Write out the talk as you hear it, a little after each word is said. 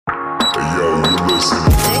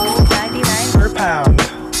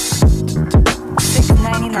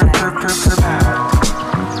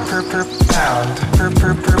pound. Per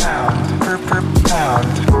pound. Per pound.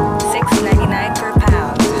 $6.99 per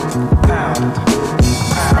pound. Pound.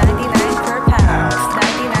 $99 per pound.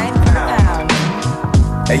 $99 per pound.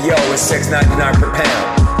 Hey yo, it's $6.99 per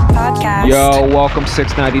pound. Podcast. Yo, welcome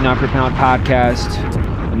 $6.99 per pound podcast.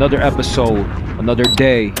 Another episode, another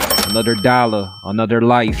day, another dollar, another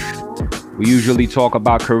life. We usually talk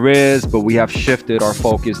about careers, but we have shifted our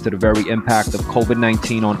focus to the very impact of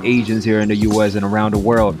COVID-19 on Asians here in the U.S. and around the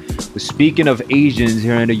world. But speaking of Asians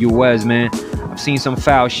here in the U.S., man, I've seen some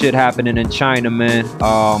foul shit happening in China, man.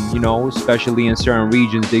 Especially in certain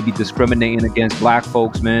regions, they be discriminating against black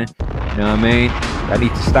folks, man. You know what I mean? I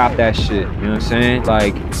need to stop that shit. You know what I'm saying?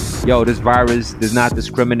 Like, yo, this virus does not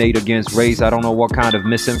discriminate against race. I don't know what kind of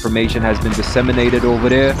misinformation has been disseminated over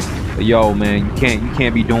there. But yo, man, you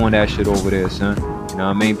can't be doing that shit over there, son. You know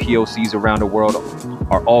what I mean? POCs around the world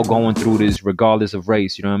are all going through this regardless of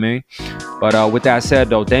race. You know what I mean? But with that said,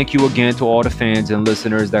 though, thank you again to all the fans and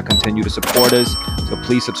listeners that continue to support us. So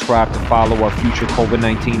please subscribe to follow our future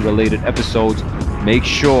COVID-19 related episodes. Make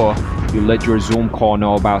sure you let your Zoom call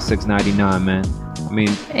know about $6.99, man. I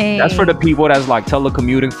mean, That's for the people that's like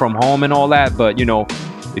telecommuting from home and all that. But, you know,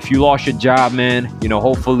 if you lost your job, man, you know,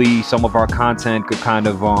 hopefully some of our content could kind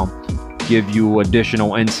of give you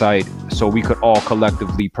additional insight so we could all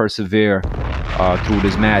collectively persevere through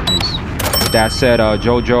this madness. With that said,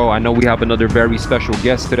 Jojo, I know we have another very special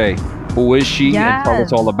guest today. Who is she? Yes. And tell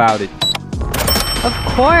us all about it. Of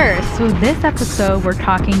course. So this episode, we're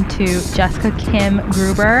talking to Jessica Kim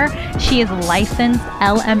Gruber. She is a licensed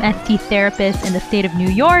LMST therapist in the state of New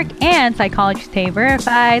York and Psychology Today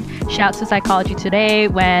verified. Shouts to Psychology Today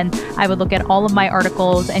when I would look at all of my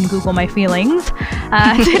articles and Google my feelings.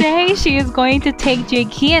 Today, she is going to take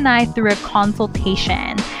JK and I through a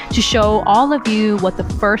consultation to show all of you what the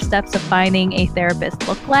first steps of finding a therapist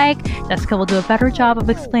look like. Jessica will do a better job of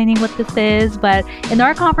explaining what this is, but in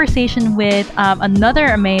our conversation with another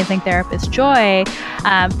amazing therapist, Joy,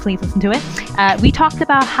 please listen to it. We talked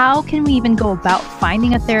about how can we even go about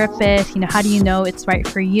finding a therapist, you know, how do you know it's right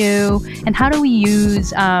for you, and how do we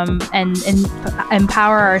use and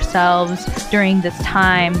empower ourselves during this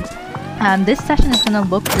time. This session is going to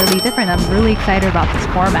look really different. I'm really excited about this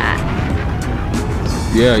format.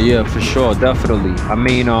 Yeah, for sure, definitely. I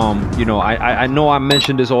mean, I know I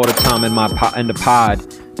mentioned this all the time in the pod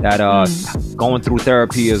that going through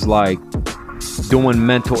therapy is like doing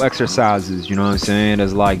mental exercises. You know what I'm saying?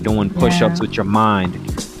 It's like doing push-ups with your mind.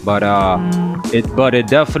 But it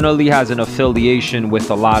definitely has an affiliation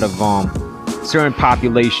with a lot of certain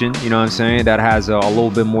population. You know what I'm saying? That has a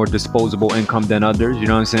little bit more disposable income than others. You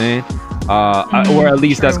know what I'm saying? Or at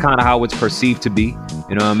least that's kind of how it's perceived to be.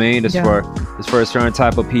 You know what I mean? It's for a certain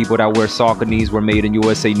type of people that wear Sauconys were made in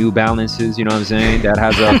USA New Balances. You know what I'm saying? That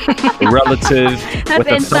has a relative with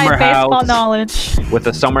a summer house, knowledge. With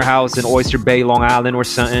a summer house in Oyster Bay, Long Island, or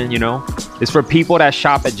something. You know, it's for people that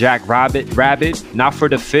shop at Jack Rabbit, not for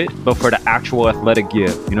the fit, but for the actual athletic gear.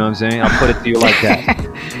 You know what I'm saying? I'll put it to you like that.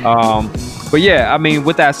 But yeah, I mean,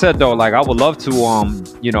 with that said, though, like I would love to,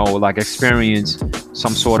 experience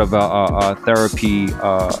some sort of a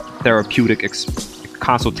therapeutic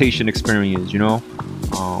consultation experience, you know,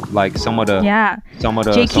 like some of the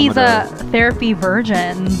JK's a therapy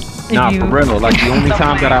virgin. For real. Like the only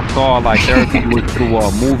time that I saw like therapy was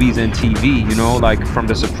through movies and TV, you know, like from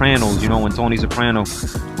The Sopranos. You know, when Tony Soprano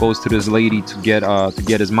goes to this lady to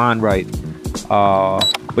get his mind right.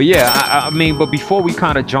 But yeah, I mean, but before we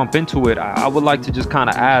kind of jump into it, I would like to just kind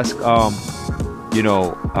of ask,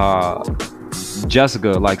 Jessica,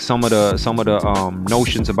 like some of the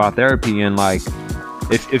notions about therapy, and like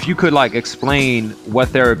if you could like explain what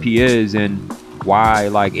therapy is and why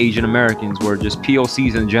like Asian Americans or just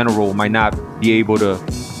POCs in general might not be able to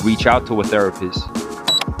reach out to a therapist.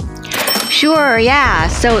 Sure, yeah.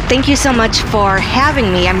 So thank you so much for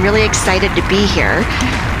having me. I'm really excited to be here.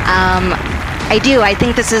 I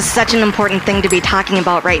think this is such an important thing to be talking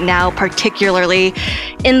about right now, particularly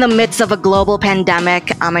in the midst of a global pandemic.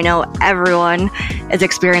 I know everyone is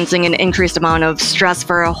experiencing an increased amount of stress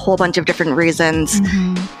for a whole bunch of different reasons.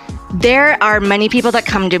 Mm-hmm. There are many people that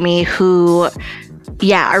come to me who,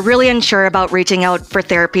 are really unsure about reaching out for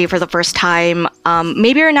therapy for the first time.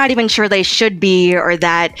 Maybe are not even sure they should be or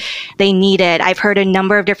that they need it. I've heard a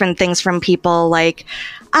number of different things from people like,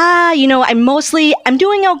 I'm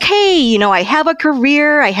doing okay. You know, I have a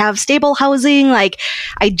career, I have stable housing, like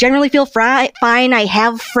I generally feel fine. I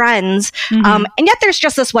have friends. And yet there's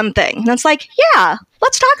just this one thing. And it's like,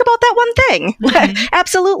 let's talk about that one thing. Mm-hmm.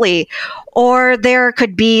 Absolutely. Or there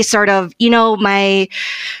could be sort of,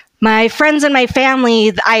 my friends and my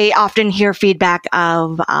family, I often hear feedback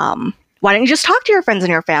of, why don't you just talk to your friends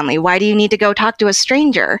and your family? Why do you need to go talk to a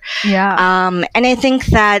stranger? Yeah. And I think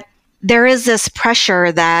that there is this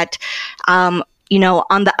pressure that, on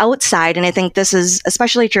the outside, and I think this is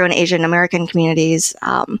especially true in Asian American communities,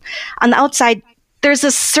 on the outside, there's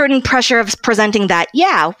this certain pressure of presenting that,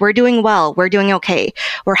 yeah, we're doing well, we're doing okay,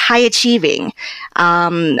 we're high achieving,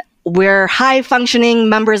 we're high functioning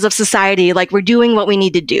members of society, like we're doing what we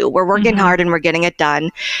need to do, we're working hard and we're getting it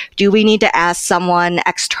done. Do we need to ask someone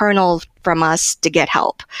external from us to get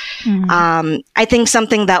help? I think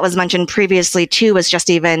something that was mentioned previously too was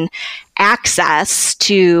just even access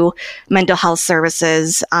to mental health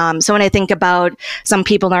services. So when I think about some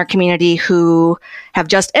people in our community who have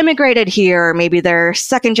just immigrated here, maybe they're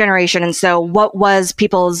second generation, and so what was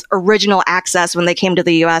people's original access when they came to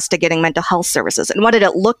the US to getting mental health services, and what did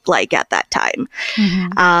it look like at that time?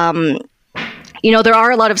 There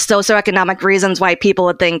are a lot of socioeconomic reasons why people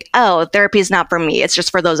would think, oh, therapy is not for me. It's just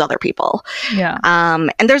for those other people. Yeah.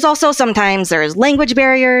 And there's also sometimes there's language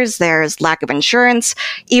barriers, there's lack of insurance.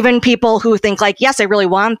 Even people who think like, yes, I really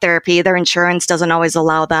want therapy, their insurance doesn't always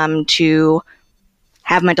allow them to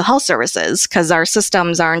have mental health services because our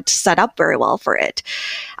systems aren't set up very well for it.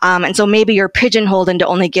 And so maybe you're pigeonholed into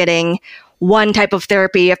only getting one type of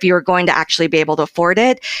therapy if you're going to actually be able to afford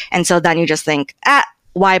it. And so then you just think,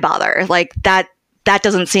 why bother? Like that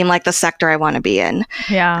doesn't seem like the sector I want to be in.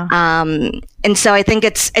 Yeah. And so I think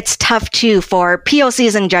it's tough too for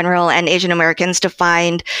POCs in general and Asian Americans to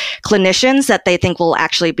find clinicians that they think will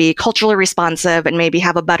actually be culturally responsive and maybe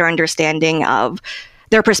have a better understanding of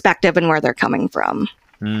their perspective and where they're coming from.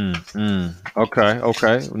 Okay.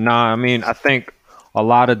 Nah, I mean, I think a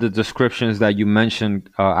lot of the descriptions that you mentioned,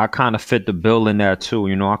 I kind of fit the bill in there too.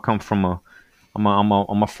 I come from I'm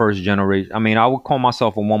a first generation. I mean, I would call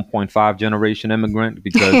myself a 1.5 generation immigrant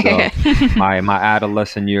because my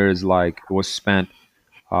adolescent years was spent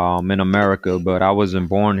in America, but I wasn't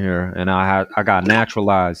born here, and I got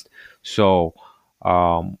naturalized. So,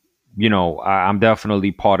 I'm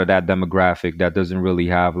definitely part of that demographic that doesn't really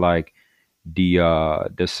have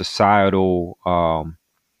the societal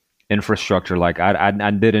infrastructure. Like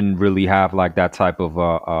I didn't really have that type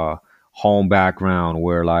of home background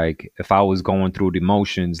where if I was going through the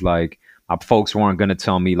motions, my folks weren't gonna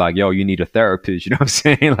tell me yo, you need a therapist. You know what I'm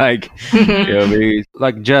saying? You know what I mean?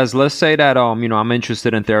 Jez, let's say that I'm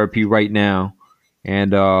interested in therapy right now,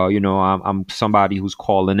 and I'm somebody who's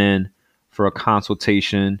calling in for a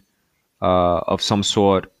consultation of some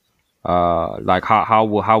sort.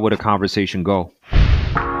 How would a conversation go?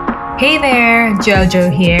 Hey there, Jojo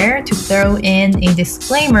here. To throw in a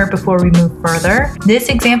disclaimer before we move further, this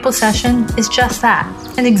example session is just that,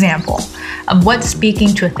 an example of what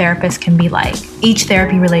speaking to a therapist can be like. Each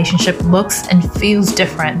therapy relationship looks and feels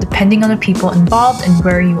different depending on the people involved and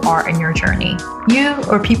where you are in your journey. You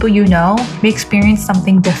or people you know may experience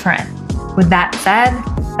something different. With that said,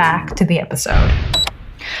 back to the episode.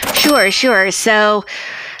 Sure. So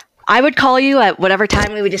I would call you at whatever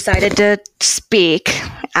time we decided to speak.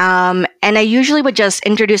 And I usually would just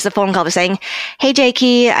introduce the phone call by saying, hey,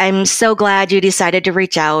 Jakey, I'm so glad you decided to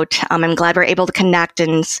reach out. I'm glad we're able to connect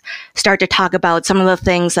and start to talk about some of the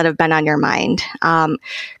things that have been on your mind.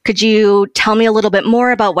 Could you tell me a little bit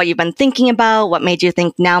more about what you've been thinking about? What made you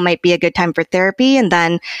think now might be a good time for therapy? And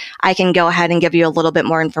then I can go ahead and give you a little bit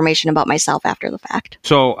more information about myself after the fact.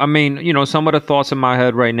 So, I mean, some of the thoughts in my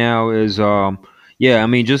head right now is,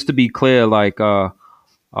 just to be clear,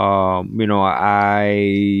 I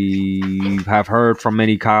have heard from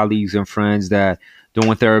many colleagues and friends that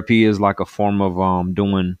doing therapy is like a form of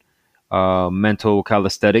doing mental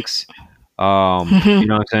calisthenics. You know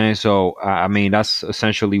what I'm saying? So, I mean, that's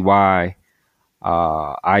essentially why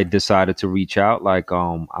I decided to reach out. I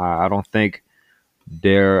don't think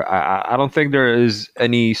I don't think there is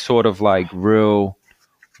any sort of real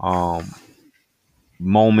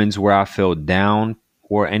moments where I feel down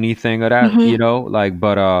or anything of that,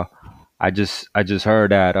 but I just heard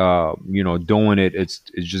that doing it, it's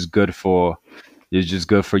just good for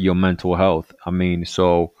your mental health. I mean,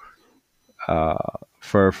 so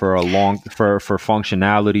for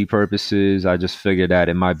functionality purposes, I just figured that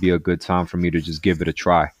it might be a good time for me to just give it a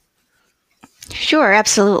try. Sure,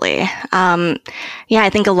 absolutely. I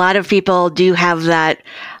think a lot of people do have that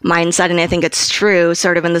mindset, and I think it's true,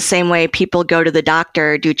 sort of in the same way people go to the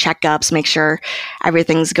doctor, do checkups, make sure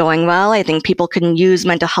everything's going well. I think people can use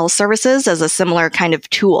mental health services as a similar kind of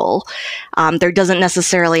tool. There doesn't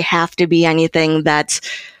necessarily have to be anything that's,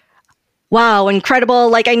 wow,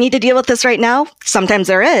 incredible, I need to deal with this right now. Sometimes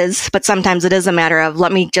there is, but sometimes it is a matter of,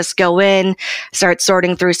 let me just go in, start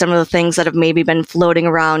sorting through some of the things that have maybe been floating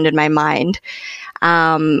around in my mind.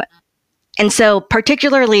 And so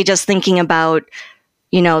particularly just thinking about,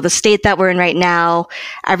 the state that we're in right now,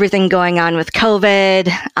 everything going on with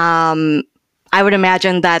COVID, I would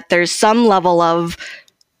imagine that there's some level of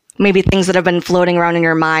maybe things that have been floating around in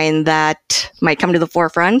your mind that might come to the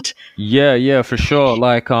forefront. Yeah, for sure.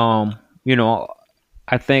 Like, I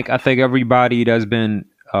think everybody that's been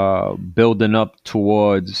building up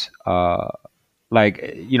towards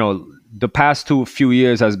the past few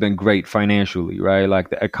years has been great financially, right? Like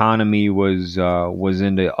the economy was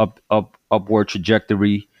in the upward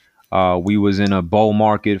trajectory. We was in a bull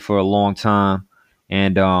market for a long time,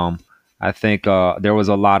 and I think there was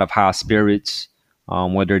a lot of high spirits.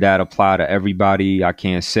 Whether that apply to everybody, I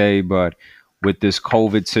can't say, but with this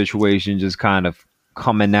COVID situation just kind of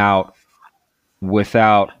coming out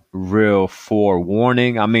without real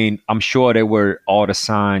forewarning. I mean, I'm sure there were all the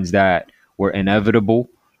signs that were inevitable,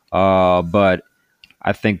 but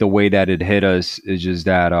I think the way that it hit us is just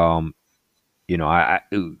that,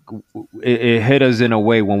 it hit us in a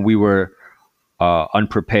way when we were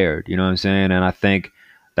unprepared. You know what I'm saying? And I think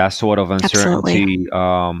that sort of uncertainty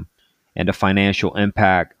and the financial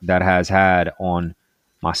impact that has had on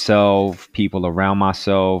myself, people around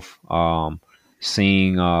myself,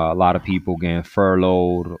 seeing a lot of people getting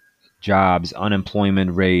furloughed, jobs,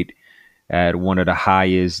 unemployment rate at one of the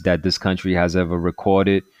highest that this country has ever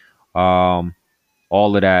recorded. All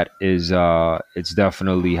of that is it's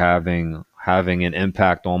definitely having an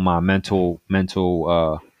impact on my mental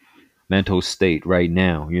state right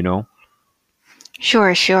now.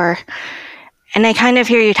 Sure. And I kind of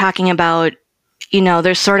hear you talking about,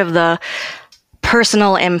 there's sort of the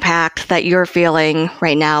personal impact that you're feeling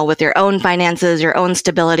right now with your own finances, your own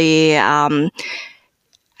stability. I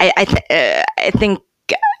think,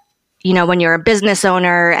 when you're a business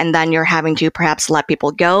owner and then you're having to perhaps let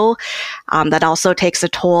people go, that also takes a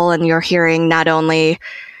toll. And you're hearing not only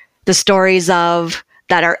the stories that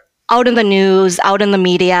are out in the news, out in the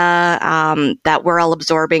media, that we're all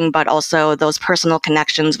absorbing, but also those personal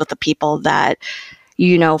connections with the people that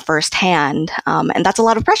firsthand. And that's a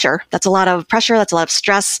lot of pressure. That's a lot of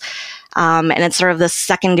stress. And it's sort of this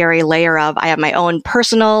secondary layer of, I have my own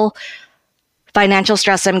personal financial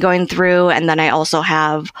stress I'm going through, and then I also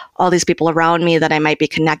have all these people around me that I might be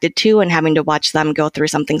connected to and having to watch them go through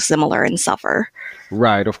something similar and suffer.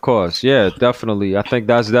 Right, of course. Yeah, definitely. I think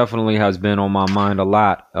that's definitely has been on my mind a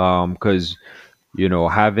lot, because,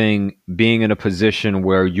 being in a position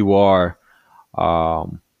where you are, like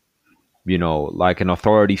an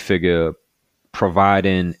authority figure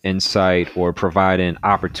providing insight or providing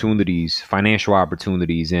opportunities, financial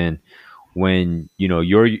opportunities, and when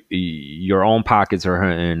your own pockets are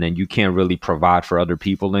hurting and you can't really provide for other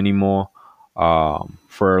people anymore,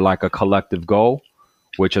 for like a collective goal,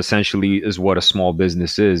 which essentially is what a small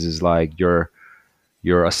business is like you're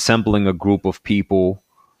assembling a group of people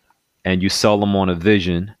and you sell them on a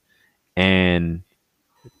vision and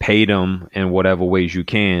pay them in whatever ways you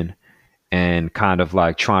can and kind of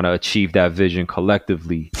like trying to achieve that vision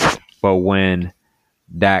collectively. But when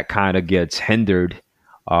that kind of gets hindered,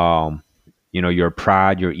 your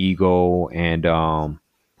pride, your ego, and a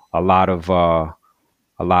lot of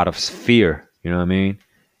fear, you know what I mean?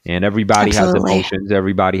 And everybody Absolutely. has emotions,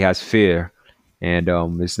 everybody has fear. And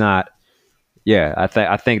it's not,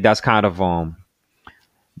 I think that's kind of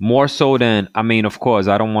more so than, I mean, of course,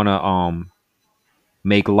 I don't want to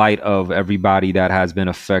make light of everybody that has been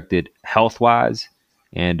affected health-wise,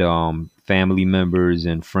 and family members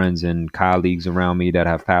and friends and colleagues around me that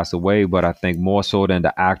have passed away. But I think more so than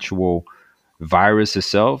the actual virus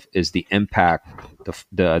itself is the impact,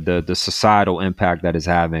 the societal impact that it's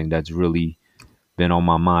having, that's really been on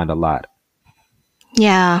my mind a lot.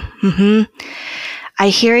 Yeah. Mm-hmm. I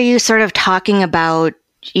hear you sort of talking about,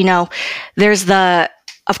 there's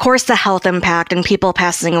of course, the health impact and people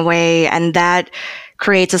passing away, and that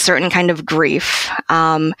creates a certain kind of grief.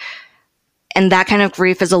 And that kind of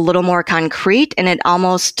grief is a little more concrete, and it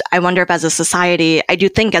almost, I wonder if as a society,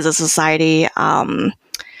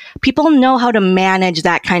 people know how to manage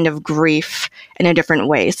that kind of grief in a different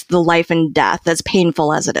way. The life and death, as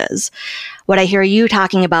painful as it is. What I hear you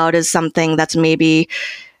talking about is something that's maybe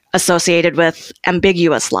associated with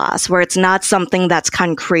ambiguous loss, where it's not something that's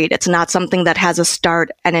concrete. It's not something that has a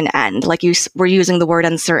start and an end. Like you were using the word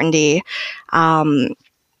uncertainty.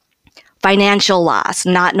 Financial loss,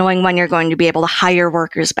 not knowing when you're going to be able to hire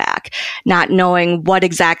workers back, not knowing what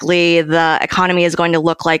exactly the economy is going to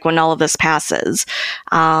look like when all of this passes.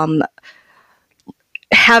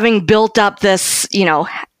 Having built up this,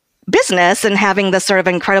 business and having this sort of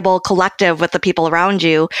incredible collective with the people around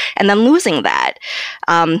you, and then losing that,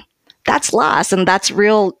 that's loss, and that's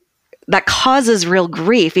real that causes real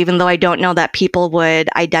grief, even though I don't know that people would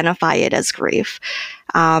identify it as grief.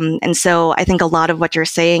 And so I think a lot of what you're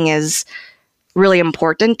saying is really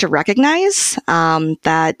important to recognize,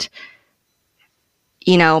 that,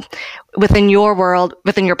 you know, within your world,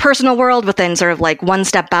 within your personal world, within sort of like one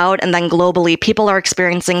step out, and then globally, people are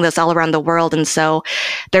experiencing this all around the world. And so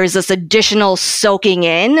there's this additional soaking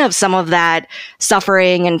in of some of that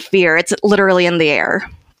suffering and fear. It's literally in the air.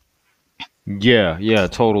 Yeah,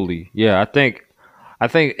 totally. Yeah, I think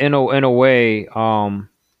in a way, I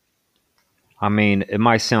mean, it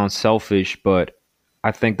might sound selfish, but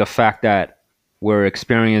I think the fact that we're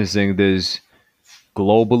experiencing this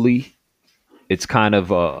globally, it's kind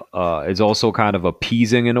of it's also kind of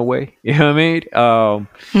appeasing in a way. You know what I mean?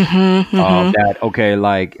 That okay,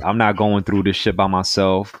 like I'm not going through this shit by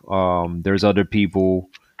myself. There's other people.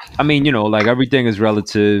 I mean, you know, like everything is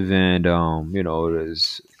relative, and you know,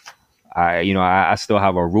 I still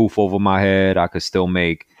have a roof over my head. I could still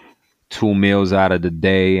make 2 meals out of the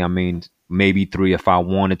day. I mean, maybe 3 if I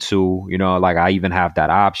wanted to. You know, like I even have that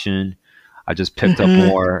option. I just picked up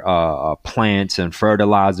more plants and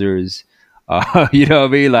fertilizers. You know what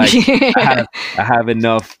I mean? Like I have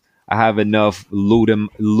enough. I have enough loot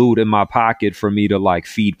in my pocket for me to like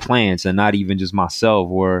feed plants, and not even just myself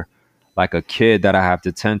or like a kid that I have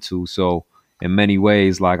to tend to. So in many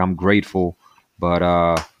ways, like I'm grateful, but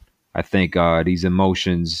I think these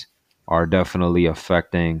emotions are definitely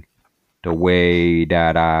affecting the way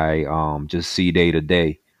that I just see day to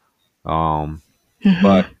day.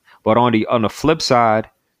 But on the flip side,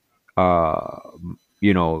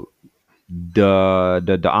 you know,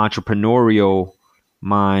 the entrepreneurial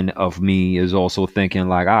mind of me is also thinking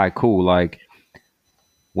like, all right, cool. Like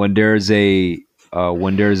when there's a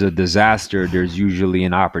disaster, there's usually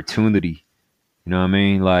an opportunity. You know what I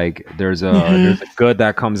mean? Like there's a good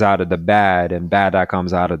that comes out of the bad, and bad that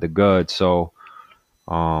comes out of the good. So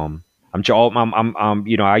I'm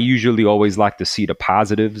you know, I usually always like to see the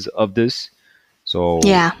positives of this. So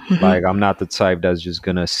like I'm not the type that's just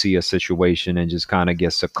gonna see a situation and just kind of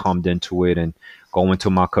get succumbed into it and go into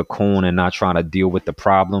my cocoon and not trying to deal with the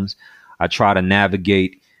problems. I try to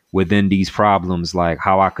navigate within these problems, like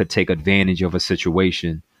how I could take advantage of a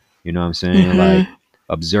situation. You know what I'm saying? Like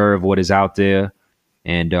observe what is out there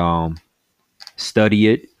and study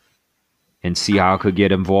it and see how I could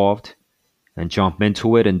get involved and jump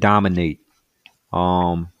into it and dominate.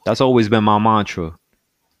 That's always been my mantra.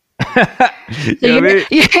 You know what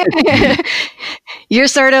I mean? You're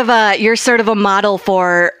sort of a model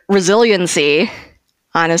for resiliency,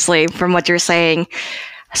 honestly, from what you're saying.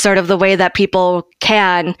 Sort of the way that people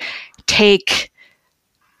can take,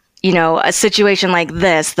 you know, a situation like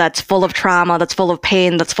this that's full of trauma, that's full of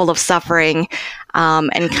pain, that's full of suffering,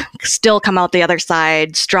 and still come out the other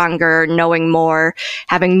side stronger, knowing more,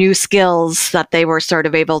 having new skills that they were sort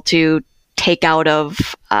of able to take out of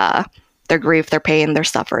their grief, their pain, their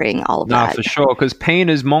suffering, all of that. Nah, for sure, because pain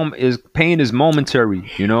is momentary.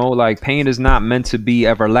 You know, like pain is not meant to be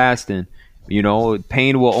everlasting. You know,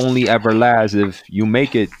 pain will only ever last if you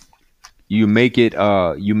make it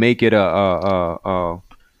a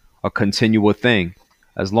continual thing.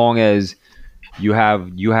 As long as you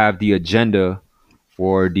have the agenda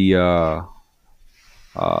or the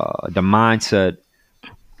mindset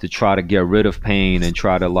to try to get rid of pain and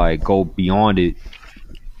try to like go beyond it,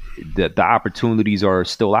 the opportunities are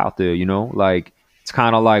still out there. You know, like it's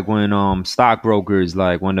kind of like when stockbrokers,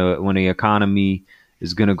 like when the economy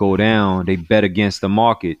is gonna go down, they bet against the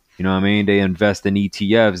market. You know what I mean? They invest in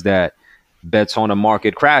ETFs that bets on the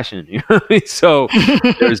market crashing. You know what I mean? So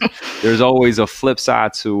there's always a flip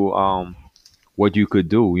side to what you could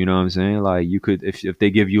do. You know what I'm saying? Like you could, if they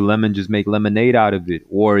give you lemon, just make lemonade out of it,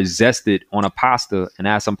 or zest it on a pasta and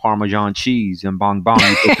add some Parmesan cheese and bong bong,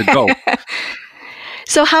 you get to go.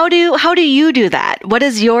 So how do you do that? What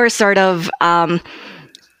is your sort of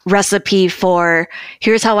recipe for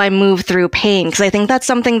here's how I move through pain? Because I think that's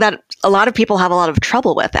something that a lot of people have a lot of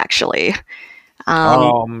trouble with, actually.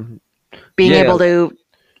 Being able to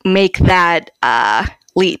make that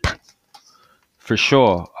leap. For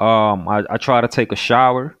sure. I try to take a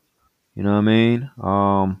shower. You know what I mean?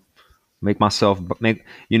 Make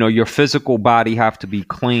your physical body have to be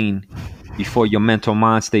clean before your mental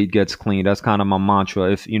mind state gets clean. That's kind of my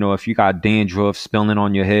mantra. If you got dandruff spilling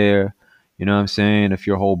on your hair, you know what I'm saying? If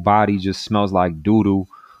your whole body just smells like doo-doo,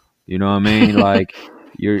 you know what I mean? Like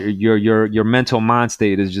your mental mind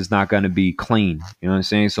state is just not going to be clean. You know what I'm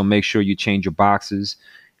saying? So make sure you change your boxes.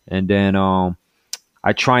 And then I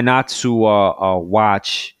try not to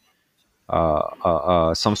watch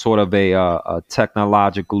some sort of a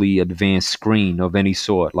technologically advanced screen of any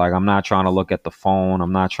sort. Like I'm not trying to look at the phone.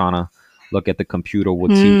 I'm not trying to look at the computer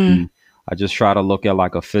with TV. I just try to look at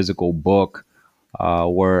like a physical book,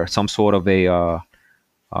 or some sort of a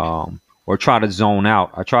or try to zone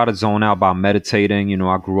out. I try to zone out by meditating. You know,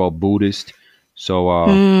 I grew up Buddhist, so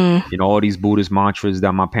you know, all these Buddhist mantras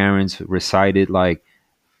that my parents recited, like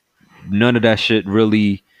none of that shit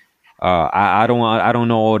really. I don't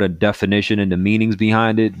know all the definition and the meanings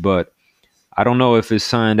behind it, but I don't know if it's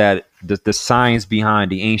something that the science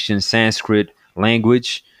behind the ancient Sanskrit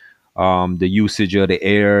language, the usage of the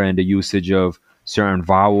air and the usage of certain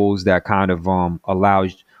vowels that kind of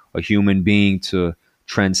allows a human being to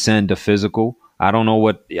transcend the physical. I don't know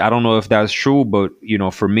if that's true, but you know,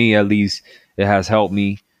 for me at least, it has helped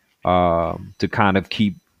me to kind of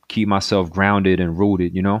keep myself grounded and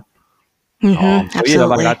rooted. You know. So yeah, like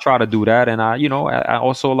Absolutely. I try to do that, and I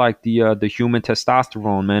also like the human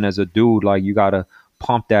testosterone, man. As a dude, like you gotta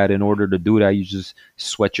pump that. In order to do that, you just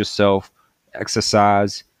sweat yourself,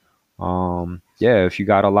 exercise. Yeah, if you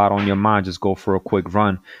got a lot on your mind, just go for a quick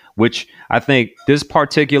run. Which I think this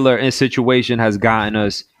particular situation has gotten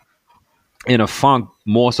us in a funk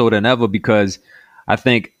more so than ever, because I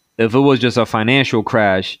think if it was just a financial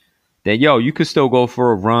crash, then yo, you could still go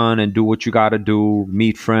for a run and do what you got to do,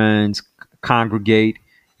 meet friends, congregate,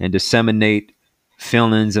 and disseminate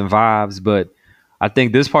feelings and vibes. But I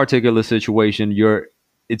think this particular situation,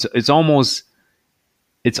 it's almost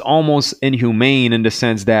inhumane in the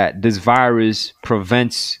sense that this virus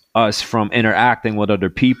prevents us from interacting with other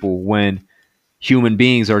people when human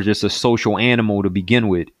beings are just a social animal to begin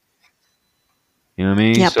with. You know what I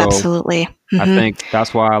mean? Yep, So absolutely. I think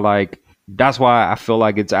that's why I feel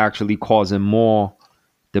like it's actually causing more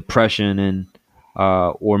depression and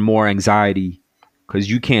or more anxiety, because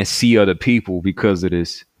you can't see other people because of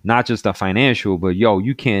this. Not just the financial, but yo,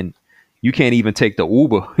 you can't even take the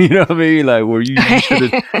Uber. You know what I mean? Like where you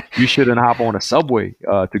shouldn't hop on a subway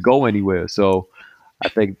to go anywhere. So I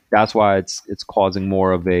think that's why it's causing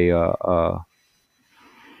more of a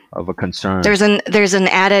concern. There's an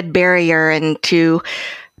added barrier into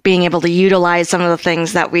being able to utilize some of the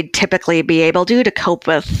things that we'd typically be able to cope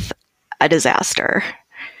with a disaster.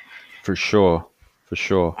 For sure. For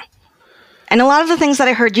sure. And a lot of the things that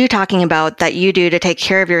I heard you talking about that you do to take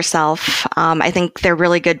care of yourself, I think they're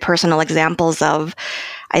really good personal examples of,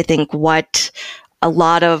 I think, what a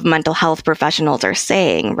lot of mental health professionals are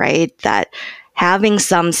saying, right? That having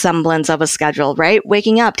some semblance of a schedule, right?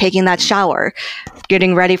 Waking up, taking that shower,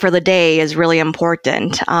 getting ready for the day is really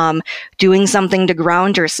important. Doing something to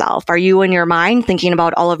ground yourself. Are you in your mind thinking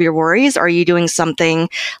about all of your worries? Or are you doing something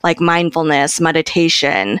like mindfulness,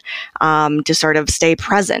 meditation, to sort of stay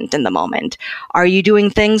present in the moment? Are you doing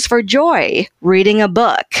things for joy? Reading a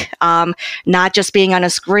book, not just being on a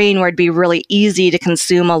screen where it'd be really easy to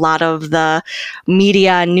consume a lot of the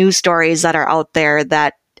media and news stories that are out there,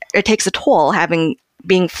 that it takes a toll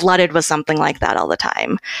being flooded with something like that all the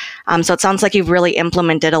time. So it sounds like you've really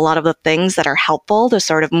implemented a lot of the things that are helpful to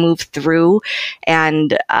sort of move through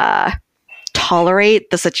and tolerate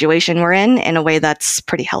the situation we're in a way that's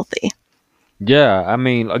pretty healthy. Yeah, I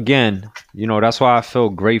mean, again, that's why I feel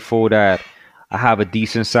grateful that I have a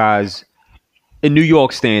decent size in New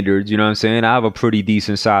York standards. You know what I'm saying? I have a pretty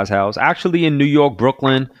decent size house. Actually, in New York,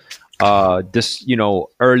 Brooklyn, this,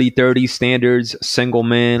 early 30s standards, single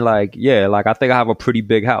man, like I think I have a pretty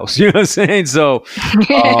big house. You know what I'm saying? So,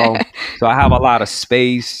 so I have a lot of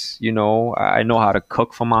space. I know how to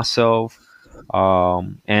cook for myself,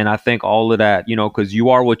 and I think all of that, because you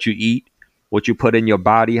are what you eat. What you put in your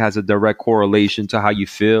body has a direct correlation to how you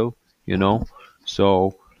feel,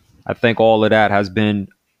 So I think all of that has been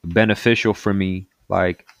beneficial for me,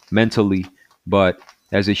 like mentally. But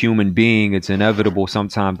as a human being, it's inevitable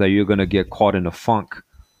sometimes that you're going to get caught in a funk.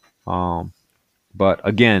 But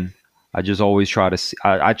again, I just always try to see,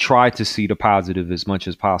 I try to see the positive as much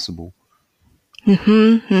as possible.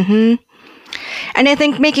 And I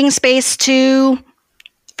think making space to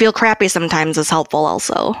feel crappy sometimes is helpful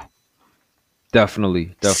also.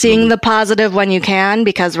 Definitely. Seeing the positive when you can,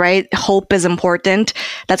 because, right, hope is important.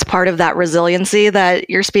 That's part of that resiliency that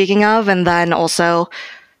you're speaking of. And then also,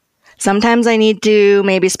 sometimes I need to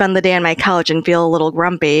maybe spend the day on my couch and feel a little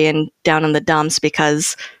grumpy and down in the dumps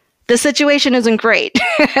because the situation isn't great.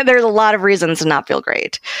 There's a lot of reasons to not feel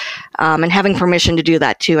great. And having permission to do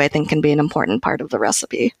that, too, I think can be an important part of the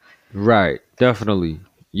recipe. Right. Definitely.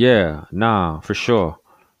 Yeah. Nah, for sure.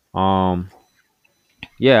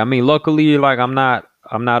 Yeah, I mean, luckily, like I'm not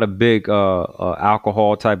a big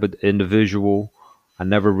alcohol type of individual. I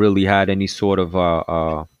never really had any sort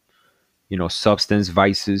of substance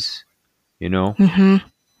vices. Yeah,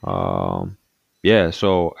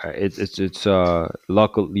 so it's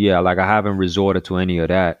luckily, yeah, like I haven't resorted to any of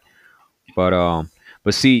that. But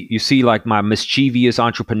see, you see, like my mischievous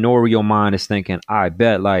entrepreneurial mind is thinking, I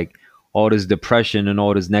bet like all this depression and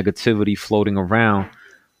all this negativity floating around,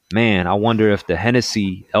 man, I wonder if the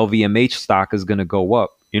Hennessy LVMH stock is going to go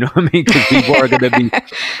up. You know what I mean? Because people are going to be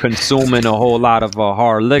consuming a whole lot of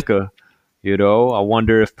hard liquor. You know, I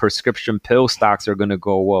wonder if prescription pill stocks are going to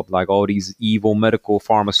go up, like all these evil medical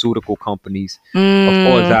pharmaceutical companies. Of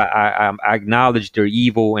course, I acknowledge their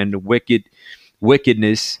evil and the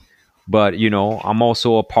wickedness, but you know, I'm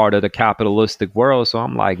also a part of the capitalistic world. So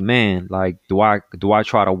I'm like, man, like, do I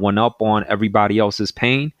try to one up on everybody else's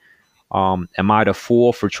pain? Am I the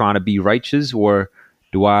fool for trying to be righteous, or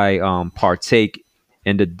do I partake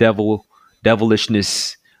in the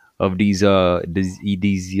devilishness of these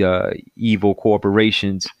evil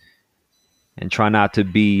corporations and try not to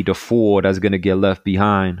be the fool that's gonna get left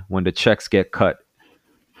behind when the checks get cut?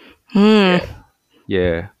 Yeah,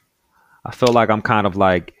 I feel like I'm kind of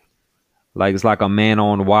like it's like a man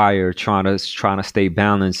on wire trying to stay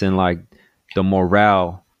balanced in like the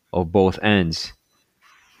morale of both ends.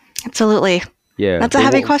 Absolutely. Yeah, That's a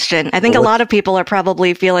heavy question. I think a lot of people are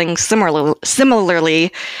probably feeling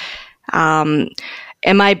similarly.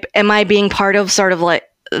 Am I being part of sort of like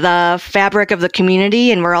the fabric of the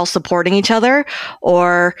community and we're all supporting each other?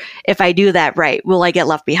 Or if I do that right, will I get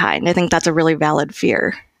left behind? I think that's a really valid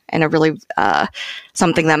fear and a really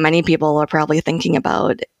something that many people are probably thinking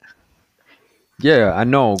about. Yeah, I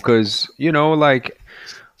know, because you know, like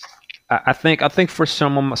I think for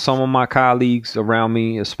some of my colleagues around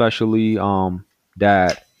me, especially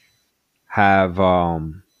that have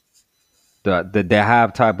that they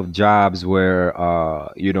have type of jobs where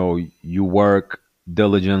you know, you work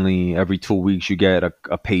diligently, every 2 weeks you get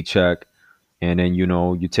a paycheck, and then you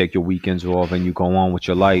know, you take your weekends off and you go on with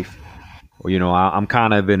your life. Or you know, I'm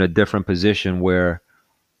kind of in a different position where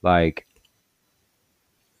like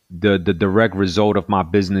the direct result of my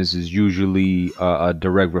business is usually a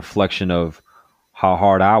direct reflection of how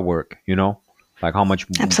hard I work, you know, like how much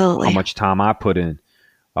time I put in.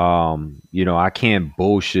 You know, I can't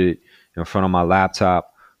bullshit in front of my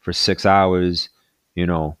laptop for 6 hours, you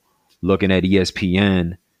know, looking at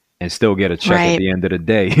ESPN and still get a check at the end of the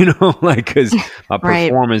day, you know, like, because my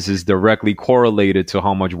performance is directly correlated to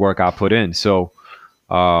how much work I put in. So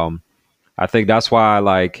I think that's why,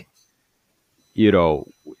 like, you know,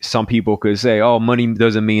 some people could say, oh, money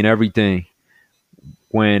doesn't mean everything,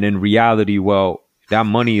 when in reality, well, that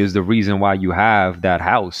money is the reason why you have that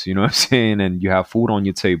house, you know what I'm saying? And you have food on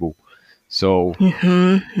your table. So,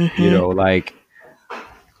 you know, like,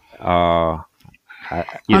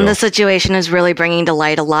 this situation is really bringing to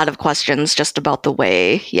light a lot of questions just about the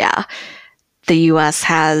way, the U.S.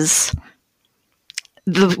 has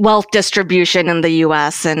the wealth distribution in the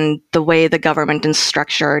U.S. and the way the government is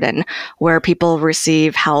structured and where people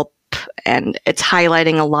receive help. And it's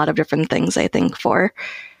highlighting a lot of different things, I think, for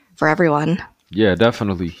everyone. Yeah,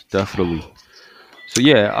 definitely. So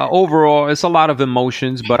yeah, overall, it's a lot of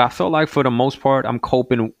emotions, but I feel like for the most part, I'm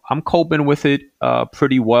coping with it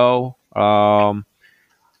pretty well.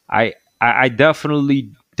 I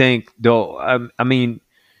definitely think, though, I mean,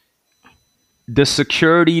 the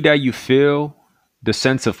security that you feel, the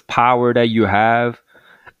sense of power that you have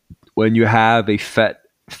when you have a fat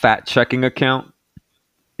checking account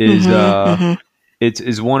is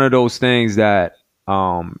it's one of those things that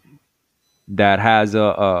that has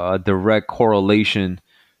a direct correlation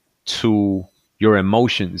to your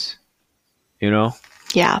emotions, you know?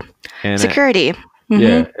 Yeah. And security.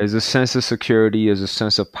 Yeah, there's a sense of security, there's a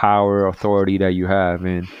sense of power, authority that you have.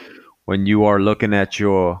 And when you are looking at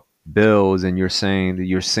your bills and you're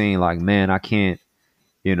saying like, man, I can't,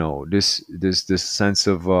 you know, this sense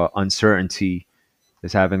of uncertainty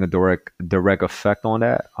is having a direct effect on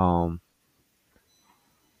that.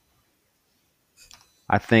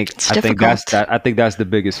 I think that's the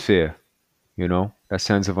biggest fear, you know, that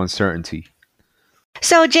sense of uncertainty.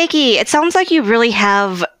 So, Jakey, it sounds like you really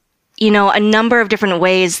have, you know, a number of different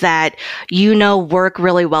ways that, you know, work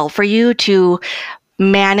really well for you to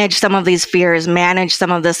manage some of these fears, manage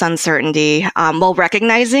some of this uncertainty, while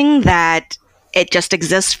recognizing that it just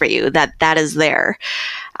exists for you, that is there.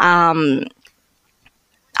 I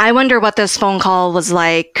wonder what this phone call was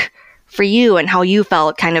like for you and how you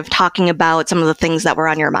felt kind of talking about some of the things that were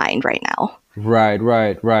on your mind right now. Right.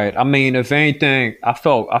 I mean, if anything, I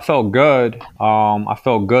felt good. I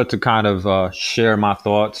felt good to kind of share my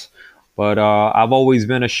thoughts. But I've always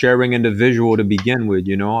been a sharing individual to begin with,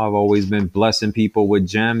 you know. I've always been blessing people with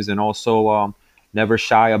gems, and also never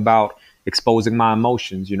shy about exposing my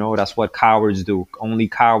emotions. You know, that's what cowards do. Only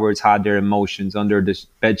cowards hide their emotions under the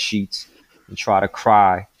bed sheets and try to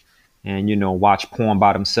cry and, you know, watch porn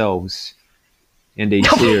by themselves. and they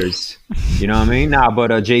cheers. You know what I mean? Nah,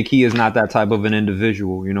 but J Key is not that type of an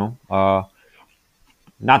individual, you know.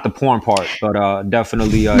 Not the porn part, but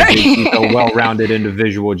definitely J Key's a well-rounded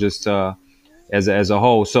individual just as a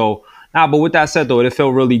whole. So nah, but with that said though, it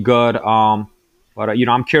felt really good. But you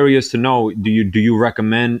know, I'm curious to know, do you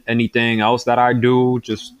recommend anything else that I do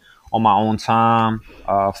just on my own time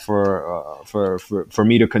for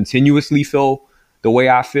me to continuously feel the way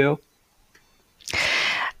I feel?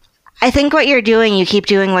 I think what you're doing, you keep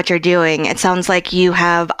doing what you're doing. It sounds like you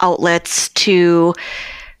have outlets to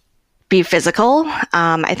be physical.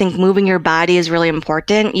 I think moving your body is really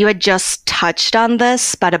important. You had just touched on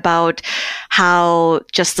this, but about how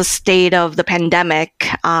just the state of the pandemic,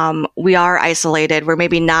 we are isolated. We're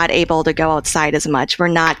maybe not able to go outside as much. We're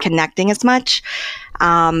not connecting as much.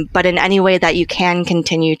 But in any way that you can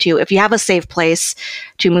continue to, if you have a safe place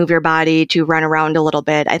to move your body, to run around a little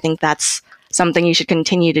bit, I think that's something you should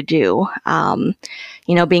continue to do. You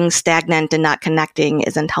know, being stagnant and not connecting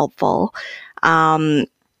isn't helpful.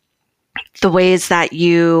 The ways that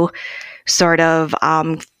you sort of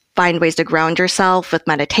find ways to ground yourself with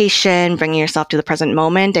meditation, bringing yourself to the present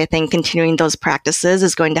moment, I think continuing those practices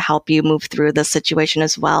is going to help you move through this situation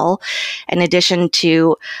as well. In addition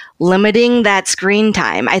to limiting that screen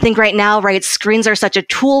time. I think right now, right, screens are such a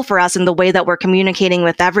tool for us in the way that we're communicating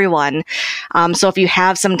with everyone. So if you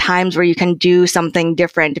have some times where you can do something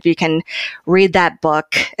different, if you can read that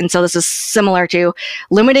book, and so this is similar to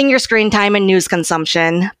limiting your screen time and news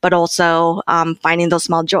consumption, but also finding those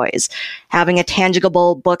small joys. Having a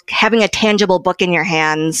tangible book in your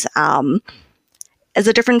hands is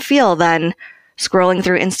a different feel than scrolling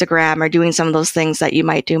through Instagram or doing some of those things that you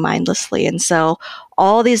might do mindlessly. And so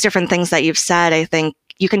all these different things that you've said, I think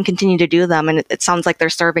you can continue to do them, and it sounds like they're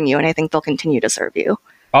serving you, and I think they'll continue to serve you.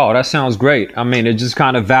 Oh, that sounds great. I mean, it just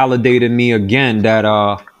kind of validated me again that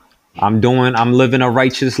I'm living a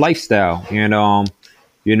righteous lifestyle. And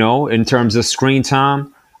you know, in terms of screen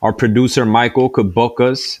time, our producer Michael could book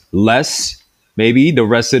us less, maybe the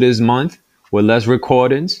rest of this month with less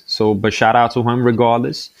recordings. So, but shout out to him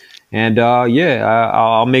regardless. And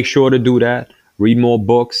I'll make sure to do that. Read more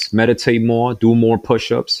books, meditate more, do more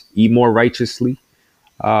push-ups, eat more righteously.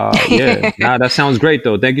 That sounds great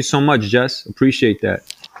though. Thank you so much, Jess. Appreciate that.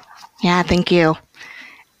 Yeah, thank you.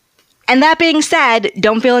 And that being said,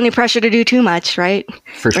 don't feel any pressure to do too much, right?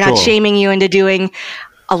 For sure. We're not shaming you into doing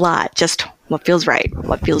a lot. Just what feels right,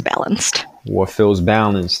 what feels balanced. What feels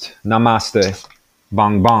balanced. Namaste.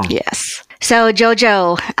 Bang bang. Yes. So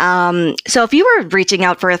Jojo, so if you were reaching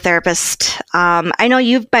out for a therapist, I know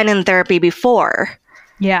you've been in therapy before.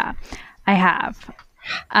 Yeah, I have.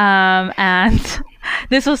 And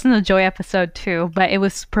this wasn't a Joy episode too, but it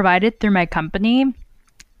was provided through my company.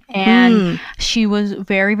 And she was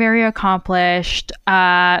very, very accomplished,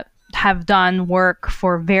 have done work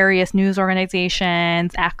for various news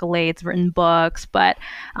organizations, accolades, written books, but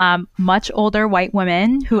much older white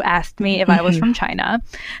women who asked me if I was from China.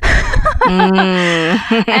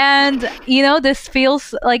 And, you know, this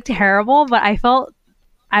feels like terrible, but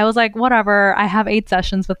I was like, whatever, I have 8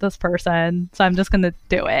 sessions with this person, so I'm just going to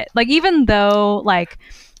do it. Like, even though, like,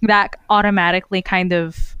 that automatically kind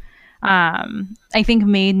of, I think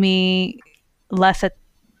made me less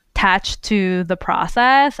attached to the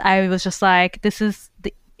process. I was just like,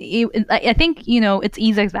 I think, you know, it's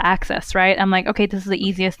easy to access, right? I'm like, okay, this is the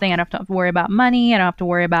easiest thing. I don't have to worry about money. I don't have to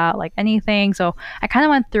worry about like anything. So I kind of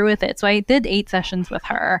went through with it. So I did 8 sessions with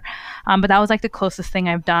her. But that was like the closest thing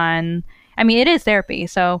I've done. I mean, it is therapy.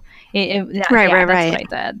 So that's what I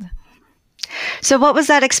did. So what was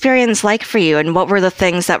that experience like for you? And what were the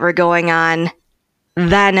things that were going on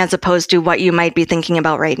then as opposed to what you might be thinking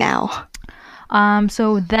about right now?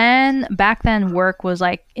 So back then work was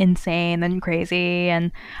like insane and crazy,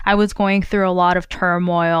 and I was going through a lot of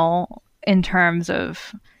turmoil in terms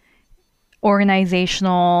of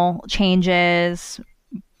organizational changes,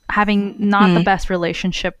 having not the best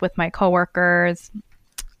relationship with my coworkers,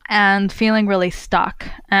 and feeling really stuck.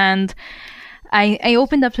 And I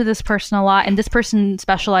opened up to this person a lot, and this person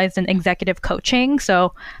specialized in executive coaching.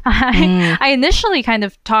 So I initially kind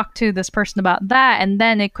of talked to this person about that, and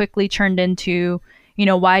then it quickly turned into, you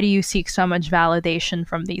know, why do you seek so much validation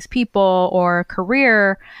from these people or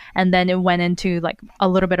career? And then it went into like a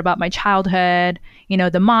little bit about my childhood, you know,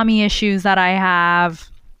 the mommy issues that I have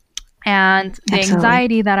and the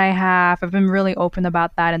anxiety that I have. I've been really open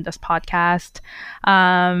about that in this podcast.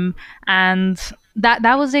 And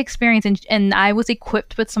that was the experience, and I was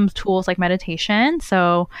equipped with some tools like meditation.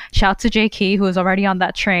 So shout to Jay Key, who was already on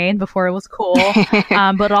that train before it was cool.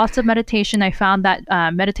 But also meditation, I found that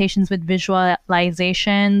meditations with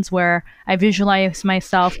visualizations where I visualize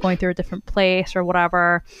myself going through a different place or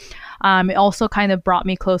whatever. It also kind of brought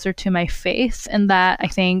me closer to my faith, and that I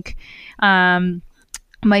think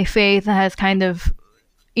my faith has kind of,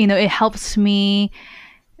 it helps me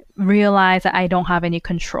realize that I don't have any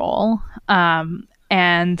control.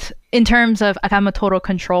 And in terms of, like, I'm a total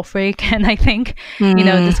control freak, and I think,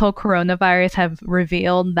 this whole coronavirus have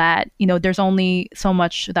revealed that, there's only so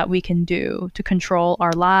much that we can do to control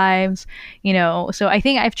our lives, So I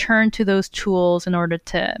think I've turned to those tools in order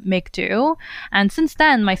to make do. And since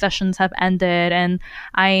then, my sessions have ended, and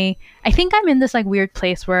I think I'm in this like weird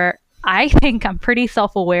place where I think I'm pretty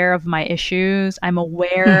self-aware of my issues. I'm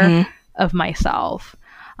aware of myself.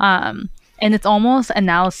 And it's almost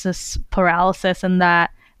analysis paralysis in that,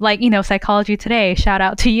 like, Psychology Today, shout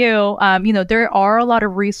out to you. There are a lot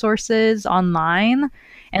of resources online,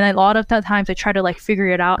 and a lot of the times I try to like figure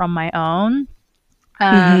it out on my own.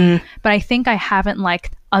 But I think I haven't like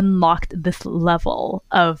unlocked this level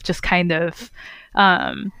of just kind of,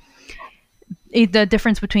 the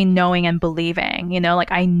difference between knowing and believing,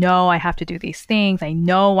 like I know I have to do these things. I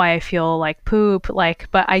know why I feel like poop,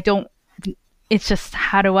 but I don't. It's just,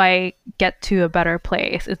 how do I get to a better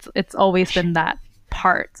place? It's always been that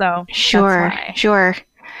part. So sure.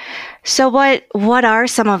 So what are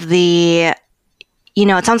some of the,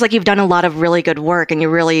 it sounds like you've done a lot of really good work, and you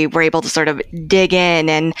really were able to sort of dig in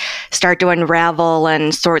and start to unravel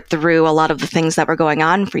and sort through a lot of the things that were going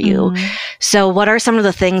on for you. So what are some of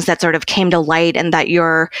the things that sort of came to light and that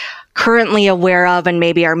you're currently aware of and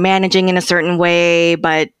maybe are managing in a certain way,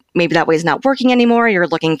 but maybe that way is not working anymore? You're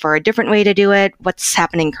looking for a different way to do it. What's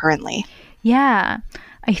happening currently? Yeah,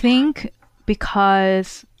 I think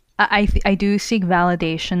because I do seek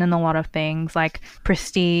validation in a lot of things, like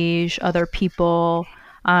prestige, other people,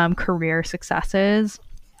 career successes.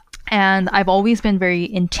 And I've always been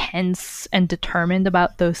very intense and determined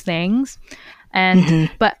about those things.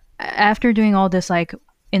 And but after doing all this like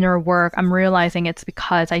inner work, I'm realizing it's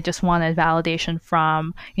because I just wanted validation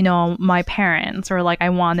from, my parents, or like I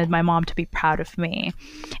wanted my mom to be proud of me.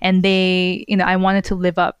 And they, I wanted to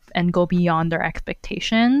live up and go beyond their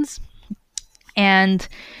expectations. And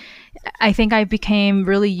I think I became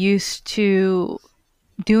really used to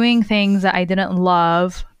doing things that I didn't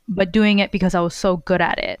love, but doing it because I was so good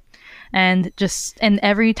at it. And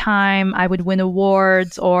every time I would win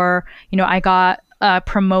awards, or, I got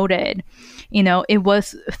promoted, it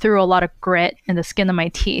was through a lot of grit and the skin of my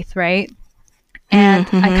teeth, right? And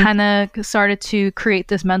I kind of started to create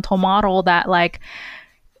this mental model that, like,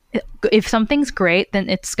 if something's great, then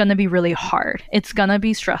it's going to be really hard. It's going to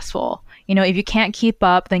be stressful. If you can't keep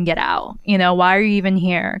up, then get out. Why are you even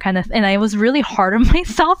here? Kind of. And I was really hard on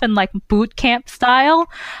myself in like boot camp style.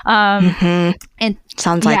 And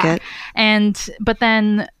sounds like it. But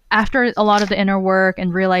then after a lot of the inner work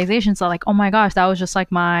and realizations, I'm like, oh my gosh, that was just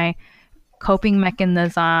like my coping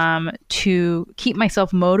mechanism to keep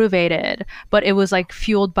myself motivated. But it was like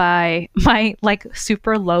fueled by my like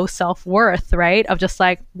super low self-worth, right? Of just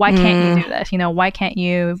like, why can't you do this? Why can't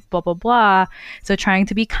you blah, blah, blah. So trying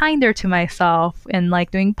to be kinder to myself and like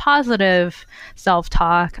doing positive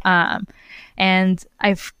self-talk. And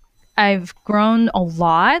I've grown a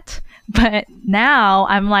lot, but now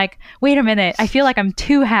I'm like, wait a minute, I feel like I'm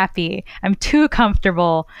too happy. I'm too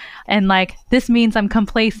comfortable. And like, this means I'm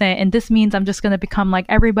complacent, and this means I'm just going to become like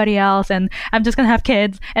everybody else, and I'm just going to have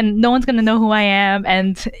kids, and no one's going to know who I am.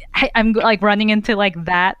 And I'm like running into like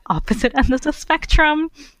that opposite end of the spectrum.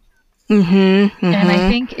 And I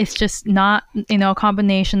think it's just not, a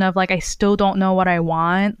combination of like, I still don't know what I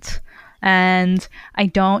want. And I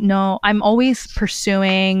don't know, I'm always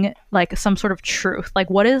pursuing like some sort of truth.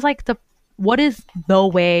 Like, what is the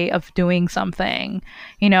way of doing something,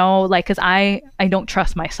 like, cause I don't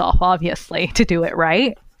trust myself, obviously, to do it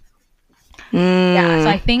right. Yeah. So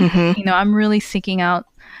I think, I'm really seeking out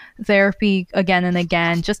therapy again and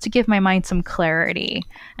again, just to give my mind some clarity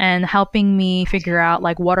and helping me figure out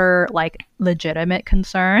like, what are like legitimate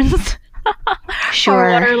concerns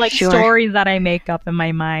or what are like stories that I make up in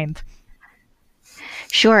my mind.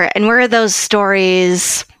 Sure. And where are those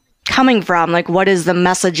stories coming from? Like, what is the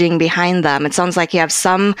messaging behind them? It sounds like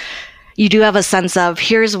you do have a sense of,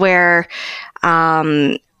 here's where,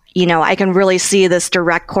 I can really see this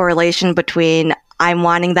direct correlation between I'm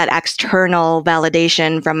wanting that external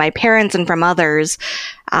validation from my parents and from others.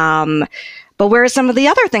 But where are some of the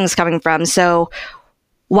other things coming from? So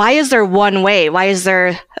why is there one way? Why is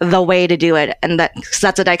there the way to do it? And cause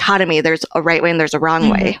that's a dichotomy. There's a right way and there's a wrong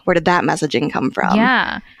way. Where did that messaging come from?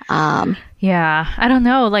 Yeah. Yeah. I don't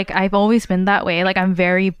know. Like, I've always been that way. Like, I'm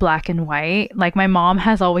very black and white. Like, my mom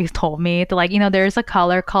has always told me to, like, there's a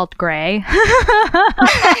color called gray.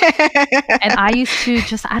 And I used to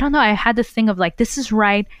just, I don't know. I had this thing of like, this is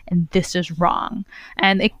right and this is wrong.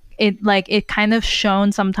 And it kind of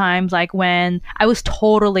shone sometimes, like when I was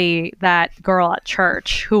totally that girl at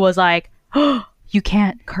church who was like, oh, you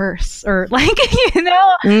can't curse, or like,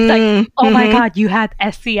 like, oh my God, you had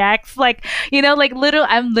sex, like, like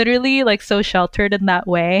I'm literally like so sheltered in that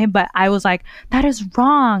way. But I was like, that is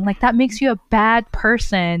wrong. Like, that makes you a bad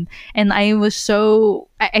person. And I was so,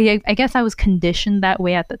 I guess I was conditioned that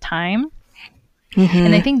way at the time.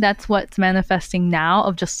 And I think that's what's manifesting now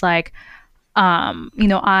of just like,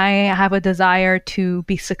 I have a desire to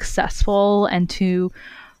be successful and to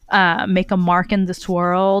make a mark in this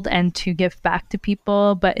world and to give back to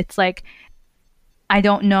people. But it's like, I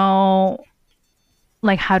don't know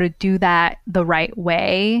like how to do that the right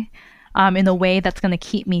way, in a way that's going to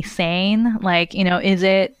keep me sane. Like, is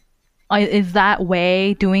that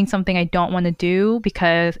way doing something I don't want to do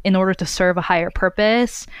because in order to serve a higher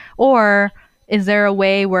purpose? Or is there a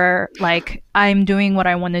way where like I'm doing what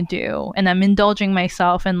I want to do and I'm indulging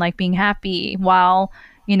myself and like being happy while,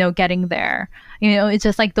 getting there? It's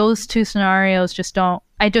just like those two scenarios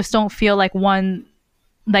I just don't feel like one,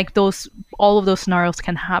 like all of those scenarios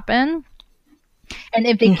can happen. And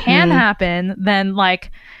if they can happen, then like,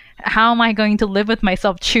 how am I going to live with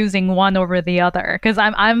myself choosing one over the other? Because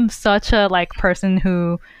I'm such a like person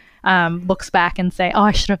who looks back and say, oh,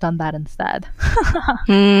 I should have done that instead.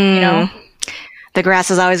 The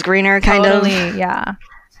grass is always greener, kind of. Yeah.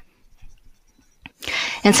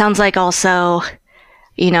 And sounds like also,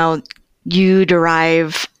 you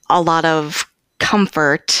derive a lot of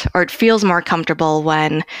comfort, or it feels more comfortable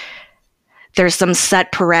when there's some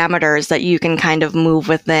set parameters that you can kind of move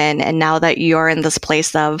within. And now that you're in this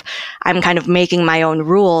place of, I'm kind of making my own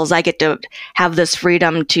rules, I get to have this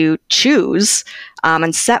freedom to choose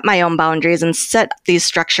and set my own boundaries and set these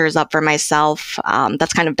structures up for myself.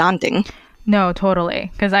 That's kind of daunting. No, totally.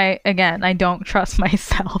 Because I don't trust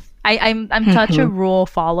myself. I'm such a rule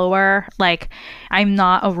follower. Like, I'm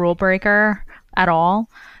not a rule breaker at all.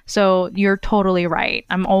 So you're totally right.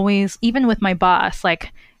 I'm always, even with my boss,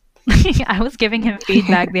 like, I was giving him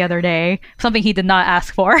feedback the other day, something he did not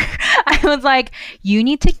ask for. I was like, you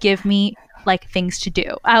need to give me like things to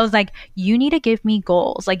do. I was like, you need to give me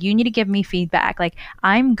goals. Like, you need to give me feedback. Like,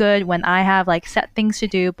 I'm good when I have like set things to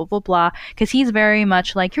do, blah, blah, blah. Cause he's very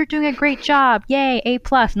much like, you're doing a great job. Yay, A+.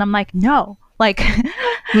 And I'm like, no. Like,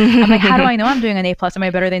 I'm like, how do I know I'm doing an A+?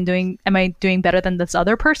 Am I doing better than this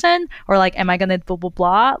other person? Or like, am I going to blah, blah,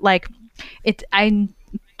 blah? Like, I'm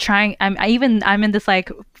in this like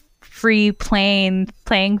free playing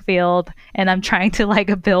field, and I'm trying to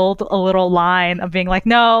like build a little line of being like,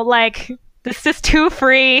 no, like, this is too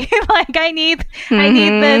free. Like, I need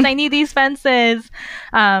this. I need these fences.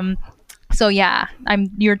 So yeah,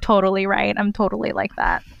 you're totally right. I'm totally like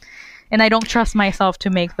that. And I don't trust myself to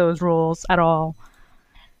make those rules at all.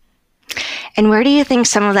 And where do you think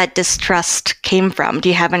some of that distrust came from? Do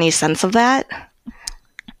you have any sense of that?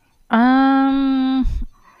 I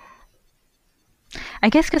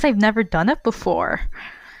guess because I've never done it before.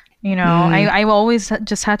 I've always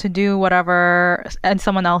just had to do whatever and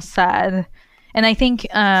someone else said. And I think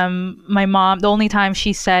my mom, the only time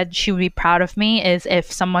she said she would be proud of me is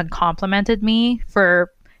if someone complimented me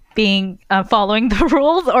for being following the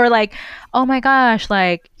rules, or like, oh my gosh,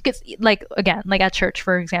 like, because like, again, like at church,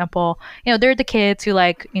 for example, they're the kids who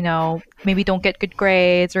like, maybe don't get good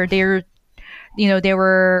grades, or they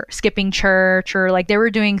were skipping church, or like they were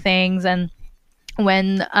doing things. And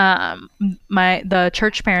when the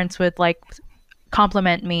church parents would like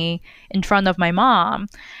compliment me in front of my mom,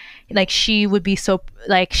 like she would be so,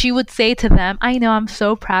 like, she would say to them, I know, I'm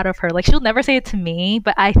so proud of her. Like, she'll never say it to me,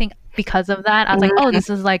 but I think because of that, I was like, oh, this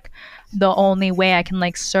is like the only way I can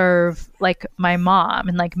like serve like my mom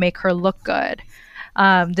and like make her look good.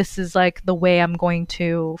 This is like the way I'm going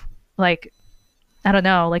to like, I don't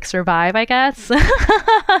know, like survive, I guess.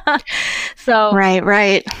 So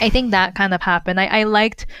right. I think that kind of happened. I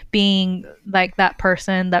liked being like that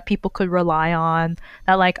person that people could rely on,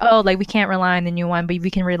 that like, oh, like we can't rely on the new one, but we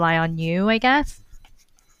can rely on you, I guess.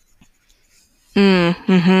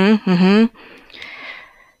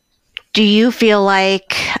 Do you feel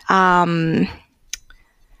like, or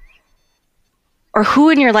who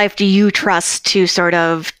in your life do you trust to sort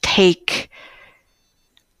of take,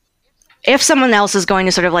 if someone else is going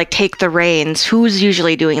to sort of like take the reins, who's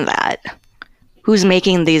usually doing that? who's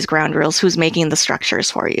making these ground rules? Who's making the structures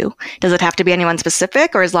for you? Does it have to be anyone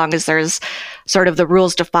specific, or as long as there's sort of the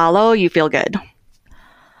rules to follow, you feel good?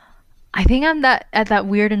 I think I'm at that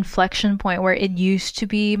weird inflection point where it used to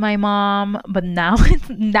be my mom, but now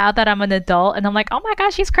now that I'm an adult and I'm like, oh my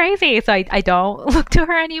gosh, she's crazy. So I don't look to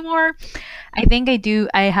her anymore. I think I do.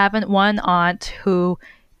 I have one aunt who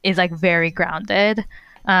is like very grounded.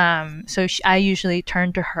 So I usually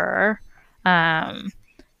turn to her.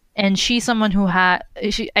 And she's someone who I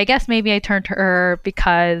guess maybe I turn to her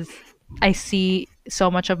because I see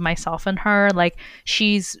so much of myself in her. Like,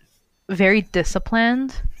 she's very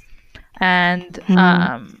disciplined, and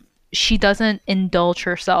she doesn't indulge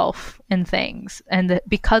herself in things. And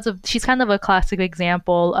she's kind of a classic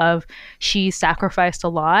example of she sacrificed a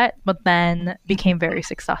lot, but then became very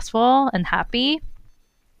successful and happy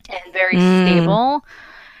and very stable.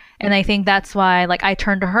 And I think that's why, like, I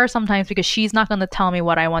turn to her sometimes, because she's not going to tell me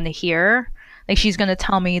what I want to hear. Like, she's going to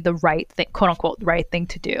tell me the right thing, quote unquote, right thing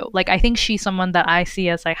to do. Like, I think she's someone that I see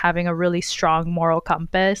as like having a really strong moral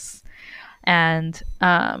compass, and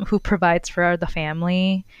who provides for the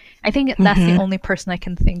family. I think that's the only person I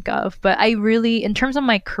can think of. But I really, in terms of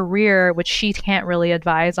my career, which she can't really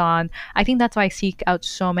advise on, I think that's why I seek out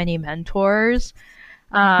so many mentors.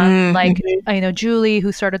 Like, I know Julie,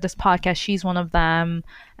 who started this podcast, she's one of them.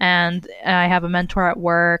 And I have a mentor at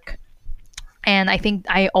work. And I think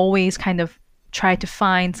I always kind of try to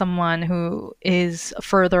find someone who is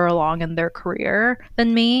further along in their career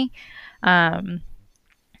than me.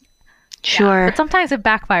 Sure. Yeah. But sometimes it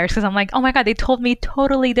backfires because I'm like, oh my God, they told me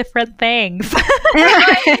totally different things.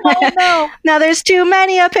 Like, oh no. Now there's too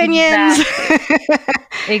many opinions.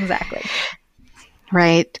 Exactly.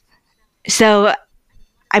 Right. So,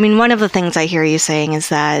 I mean, one of the things I hear you saying is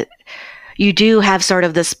that you do have sort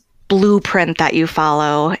of this blueprint that you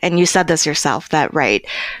follow, and you said this yourself, that, right,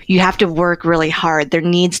 you have to work really hard. There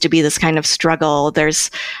needs to be this kind of struggle. There's,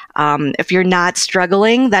 if you're not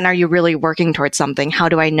struggling, then are you really working towards something? How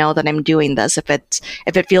do I know that I'm doing this? If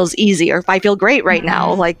it feels easy, or if I feel great right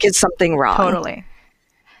now, like, is something wrong? Totally.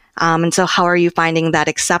 And so how are you finding that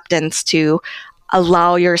acceptance to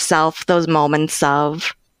allow yourself those moments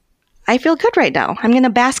of, I feel good right now. I'm going to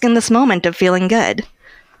bask in this moment of feeling good.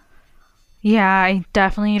 Yeah, I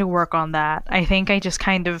definitely need to work on that. I think I just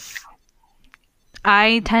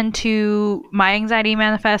I tend to, my anxiety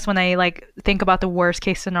manifests when I like think about the worst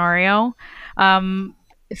case scenario.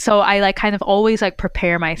 So I like kind of always like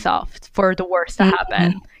prepare myself for the worst to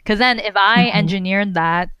happen. Because then if I engineered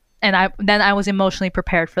that, and I was emotionally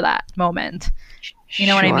prepared for that moment. You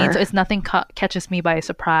know what I mean? So it's nothing catches me by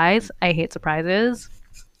surprise. I hate surprises.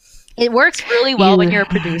 It works really well when you're a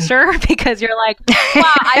producer, because you're like,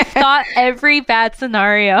 wow, I've thought every bad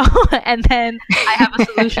scenario and then I have a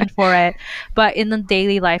solution for it. But in the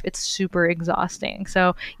daily life, it's super exhausting.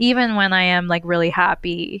 So even when I am like really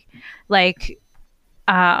happy, like,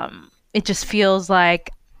 it just feels like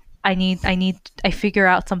I figure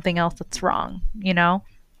out something else that's wrong, you know?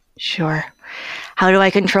 Sure. How do I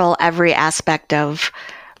control every aspect of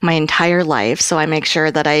my entire life so I make sure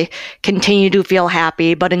that I continue to feel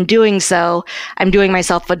happy, but in doing so, I'm doing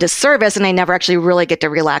myself a disservice and I never actually really get to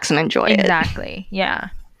relax and enjoy it. Exactly. Yeah.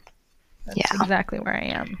 That's exactly where I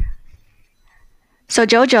am. So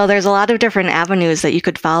Jojo, there's a lot of different avenues that you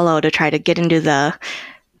could follow to try to get into the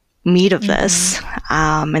meat of this,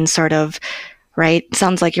 and sort of, right?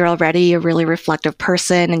 Sounds like you're already a really reflective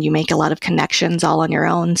person and you make a lot of connections all on your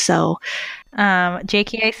own. So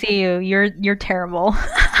Jakey, I see you. You're terrible.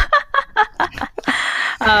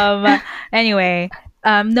 Anyway,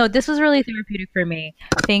 no, this was really therapeutic for me.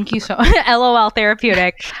 Thank you so LOL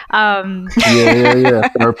therapeutic. Yeah.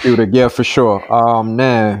 Therapeutic. Yeah, for sure.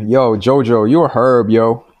 Man, yo, Jojo, you're a herb,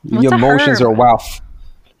 yo. What's Your a emotions herb? are wow.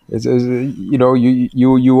 It's you know, you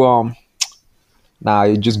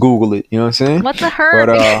just Google it. You know what I'm saying? What's a herb?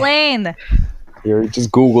 Explain. Yeah,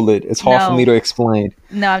 just Google it. It's hard for me to explain.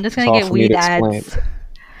 No, I'm just gonna get weed ads.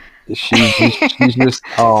 She's just,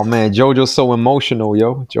 oh man, JoJo's so emotional,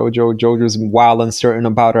 yo. JoJo's wild, uncertain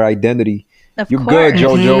about her identity. Of You're course. good,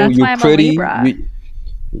 JoJo. That's You why I'm a pretty. Libra.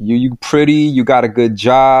 You pretty. You got a good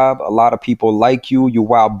job. A lot of people like you. You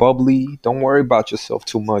wild, bubbly. Don't worry about yourself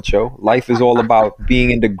too much, yo. Life is all about being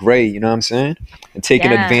in the gray. You know what I'm saying? And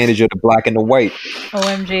taking advantage of the black and the white.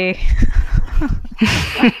 OMG.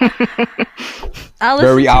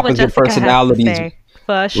 Very opposite personalities,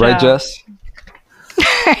 right, Jess?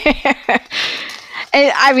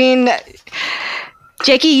 I mean,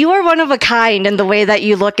 Jakey, you are one of a kind in the way that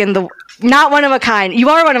you look not one of a kind. You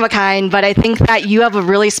are one of a kind, but I think that you have a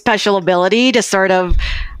really special ability to sort of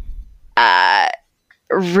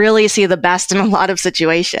really see the best in a lot of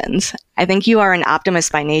situations. I think you are an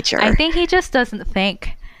optimist by nature. I think he just doesn't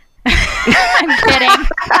think. I'm kidding.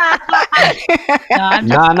 No, I'm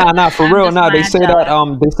just- Nah. For I'm real, just nah. They mad say jealous.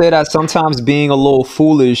 that they say that sometimes being a little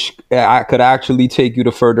foolish could actually take you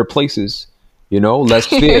to further places. You know, less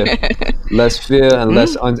fear, and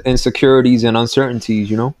less insecurities and uncertainties.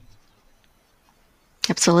 You know,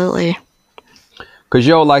 Absolutely. because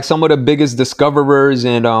like some of the biggest discoverers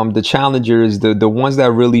and the challengers, the ones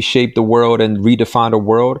that really shaped the world and redefined the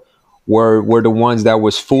world, were the ones that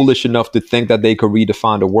was foolish enough to think that they could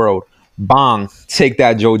redefine the world. Bang, take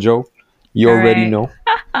that, Jojo. You All already right. know.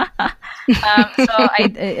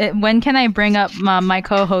 When can I bring up my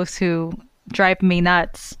co-hosts who drive me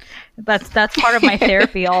nuts? That's part of my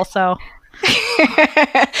therapy also.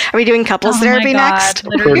 Are we doing couples therapy next?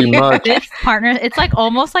 Literally, Pretty much. this partner, it's like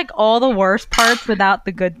almost like all the worst parts without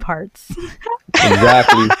the good parts.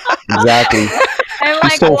 Exactly. I'm She's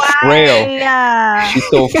like, so why? frail. Yeah. She's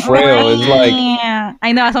so frail. It's like, Yeah.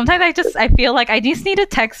 I know. Sometimes I feel like I just need to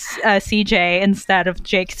text CJ instead of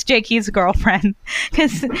Jake. Jakey's girlfriend,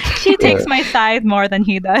 because she takes my side more than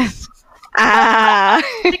he does. Ah.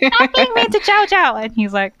 Stop being mean to Chow Chow, and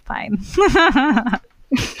he's like, fine.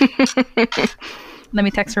 Let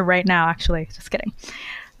me text her right now. Actually, just kidding.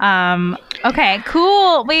 Okay,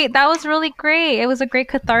 cool. Wait, that was really great. It was a great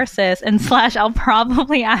catharsis. And / I'll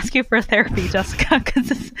probably ask you for therapy, Jessica,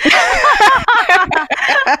 because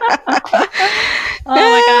oh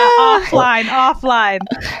my god, offline.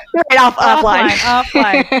 Right offline.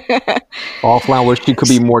 Offline. offline where she could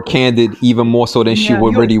be more candid, even more so than she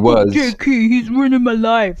already was. JK, he's ruining my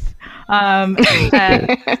life.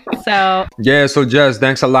 So Yeah, so Jess,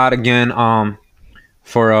 thanks a lot again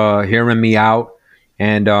for hearing me out.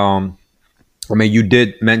 And I mean, you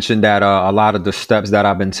did mention that a lot of the steps that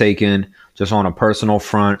I've been taking just on a personal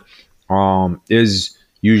front is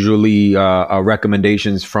usually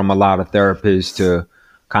recommendations from a lot of therapists to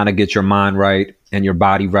kind of get your mind right and your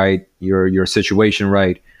body right, your situation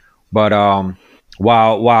right. But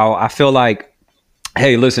while I feel like,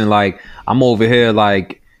 hey, listen, like I'm over here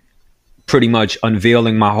like pretty much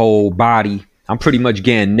unveiling my whole body. I'm pretty much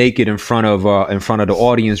getting naked in front of the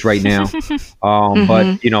audience right now.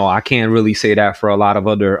 But you know, I can't really say that for a lot of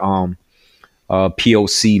other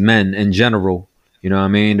POC men in general. You know what I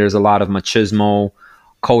mean? There's a lot of machismo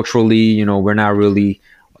culturally. You know, we're not really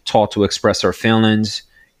taught to express our feelings.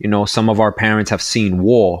 You know, some of our parents have seen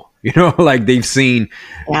war. You know, like they've seen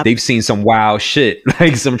some wild shit,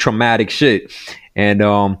 like some traumatic shit. And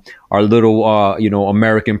our little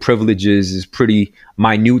American privileges is pretty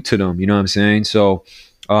minute to them. You know what I'm saying? So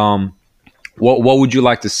what would you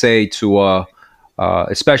like to say to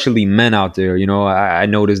especially men out there? You know, I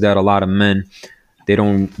noticed that a lot of men, they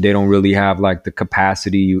don't really have like the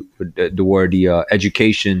capacity, the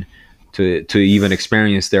education to even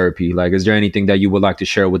experience therapy. Like, is there anything that you would like to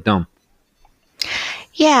share with them?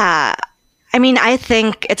 Yeah. I mean, I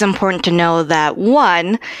think it's important to know that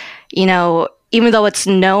one, you know, even though it's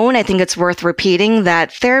known, I think it's worth repeating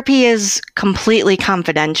that therapy is completely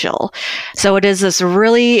confidential. So it is this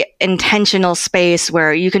really intentional space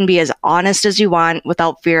where you can be as honest as you want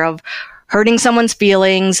without fear of hurting someone's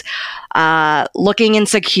feelings, looking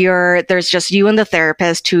insecure. There's just you and the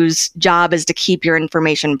therapist whose job is to keep your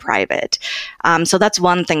information private. So that's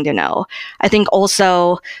one thing to know. I think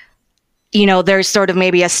also, you know, there's sort of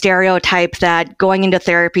maybe a stereotype that going into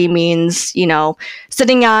therapy means, you know,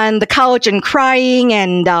 sitting on the couch and crying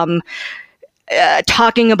and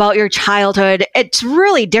talking about your childhood. It's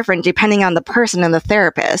really different depending on the person and the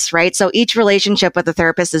therapist, right? So each relationship with the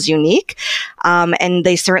therapist is unique, and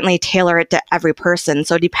they certainly tailor it to every person.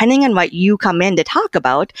 So depending on what you come in to talk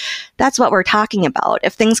about, that's what we're talking about.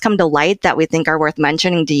 If things come to light that we think are worth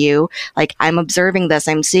mentioning to you, like I'm observing this,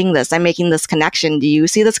 I'm seeing this, I'm making this connection. Do you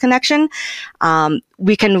see this connection?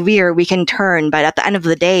 We can veer, we can turn, but at the end of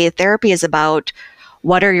the day, therapy is about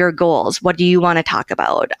what are your goals? What do you want to talk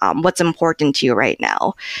about? What's important to you right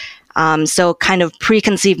now? So kind of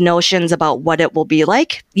preconceived notions about what it will be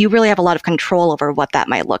like, you really have a lot of control over what that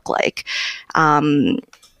might look like.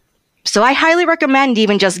 So I highly recommend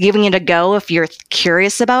even just giving it a go if you're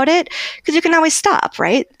curious about it, because you can always stop,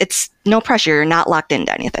 right? It's no pressure. You're not locked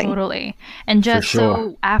into anything. Totally. And just sure.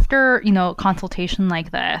 so after, you know, consultation like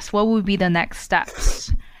this, what would be the next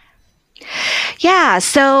steps? Yeah.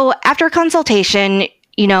 So after consultation,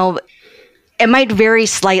 you know, it might vary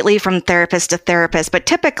slightly from therapist to therapist, but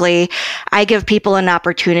typically I give people an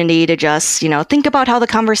opportunity to just, think about how the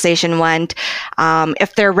conversation went.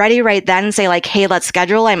 If they're ready right then, say like, hey, let's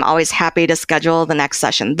schedule. I'm always happy to schedule the next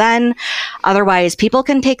session then. Otherwise, people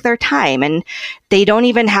can take their time and they don't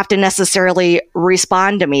even have to necessarily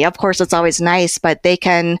respond to me. Of course, it's always nice, but they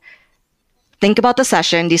can think about the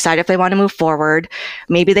session, decide if they want to move forward.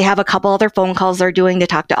 Maybe they have a couple other phone calls they're doing to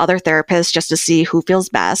talk to other therapists just to see who feels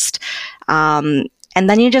best. And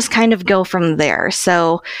then you just kind of go from there.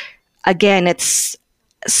 So again, it's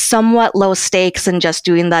somewhat low stakes in just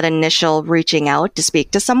doing that initial reaching out to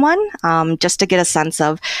speak to someone, just to get a sense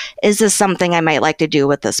of, is this something I might like to do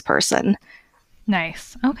with this person?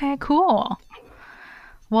 Nice. Okay, cool.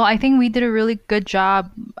 Well, I think we did a really good job,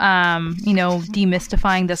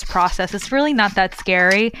 demystifying this process. It's really not that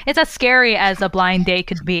scary. It's as scary as a blind date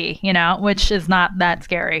could be, which is not that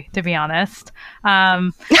scary, to be honest.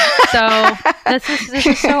 So this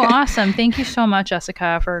is so awesome. Thank you so much,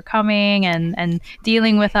 Jessica, for coming and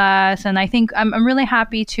dealing with us. And I think I'm really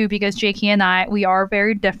happy too, because Jakey and we are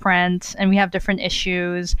very different and we have different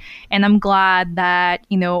issues. And I'm glad that,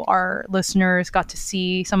 our listeners got to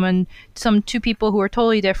see two people who are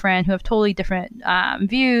totally different, who have totally different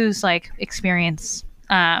views, like experience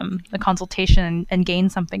the consultation and gain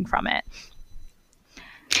something from it.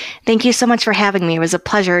 Thank you so much for having me. It was a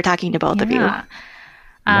pleasure talking to both of you.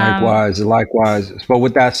 Likewise. But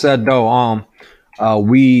with that said, though,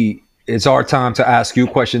 it's our time to ask you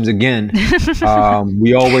questions again.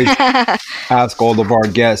 We always ask all of our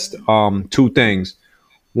guests two things.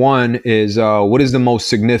 One is, what is the most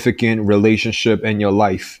significant relationship in your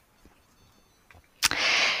life?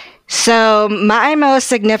 So my most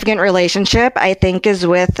significant relationship, I think, is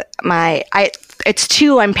with it's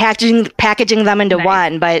two. I'm packaging them into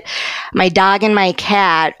one, but my dog and my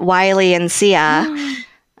cat, Wiley and Sia,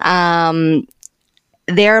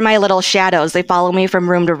 they're my little shadows. They follow me from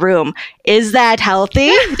room to room. Is that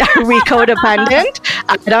healthy? Are we codependent?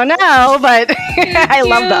 I don't know, but I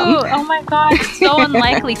love them. Oh my God, it's so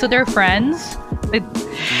unlikely. So they're friends?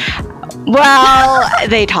 Well,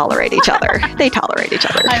 they tolerate each other. I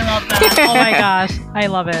love that. Oh my gosh, I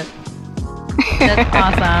love it. That's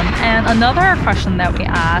awesome. And another question that we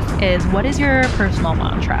ask is, what is your personal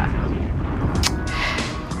mantra?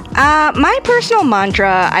 My personal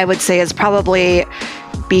mantra, I would say, is probably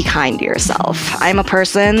be kind to yourself. I'm a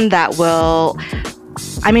person that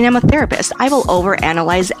I'm a therapist. I will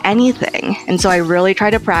overanalyze anything. And so I really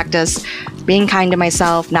try to practice being kind to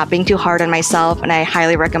myself, not being too hard on myself. And I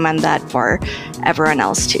highly recommend that for everyone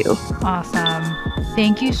else too. Awesome.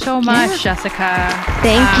 Thank you so much, Jessica.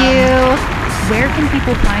 Thank you. Where can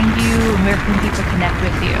people find you and where can people connect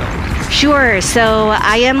with you? Sure. So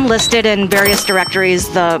I am listed in various directories.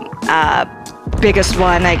 The biggest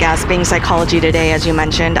one, I guess, being Psychology Today, as you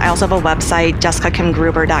mentioned. I also have a website,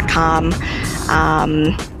 jessicakimgruber.com.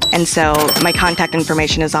 And so my contact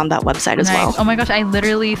information is on that website as well. Oh my gosh, I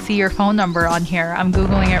literally see your phone number on here. I'm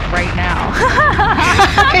Googling it right now.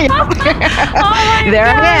 There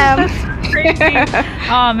I am. That's crazy.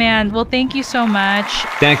 Oh man, well thank you so much.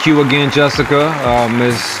 Thank you again, Jessica,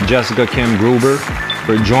 Miss Jessica Kim Gruber,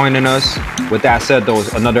 for joining us. With that said, though,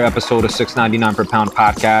 another episode of $6.99 per pound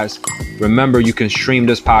podcast. Remember, you can stream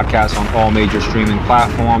this podcast on all major streaming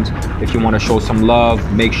platforms. If you want to show some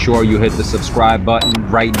love, make sure you hit the subscribe button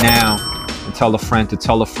right now and tell a friend to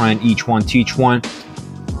tell a friend. Each one, teach one.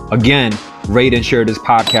 Again, rate and share this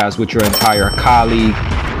podcast with your entire colleague,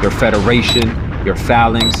 your federation, your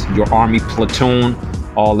phalanx, your army platoon,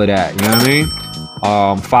 all of that. You know what I mean?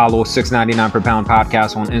 Follow $6.99 per pound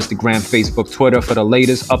podcast on Instagram, Facebook, Twitter for the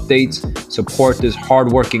latest updates. Support this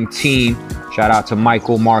hardworking team. Shout out to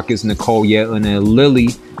Michael, Marcus, Nicole, Yetlin, and Lily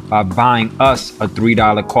by buying us a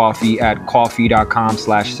 $3 coffee at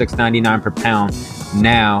coffee.com/$6.99 per pound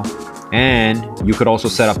now. And you could also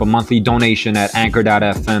set up a monthly donation at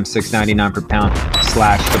anchor.fm $6.99 per pound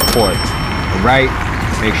 /support. All right?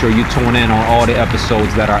 Make sure you tune in on all the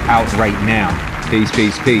episodes that are out right now. Peace.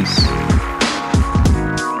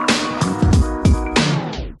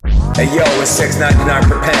 Hey yo, it's $6.99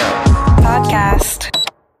 per pound. Podcast.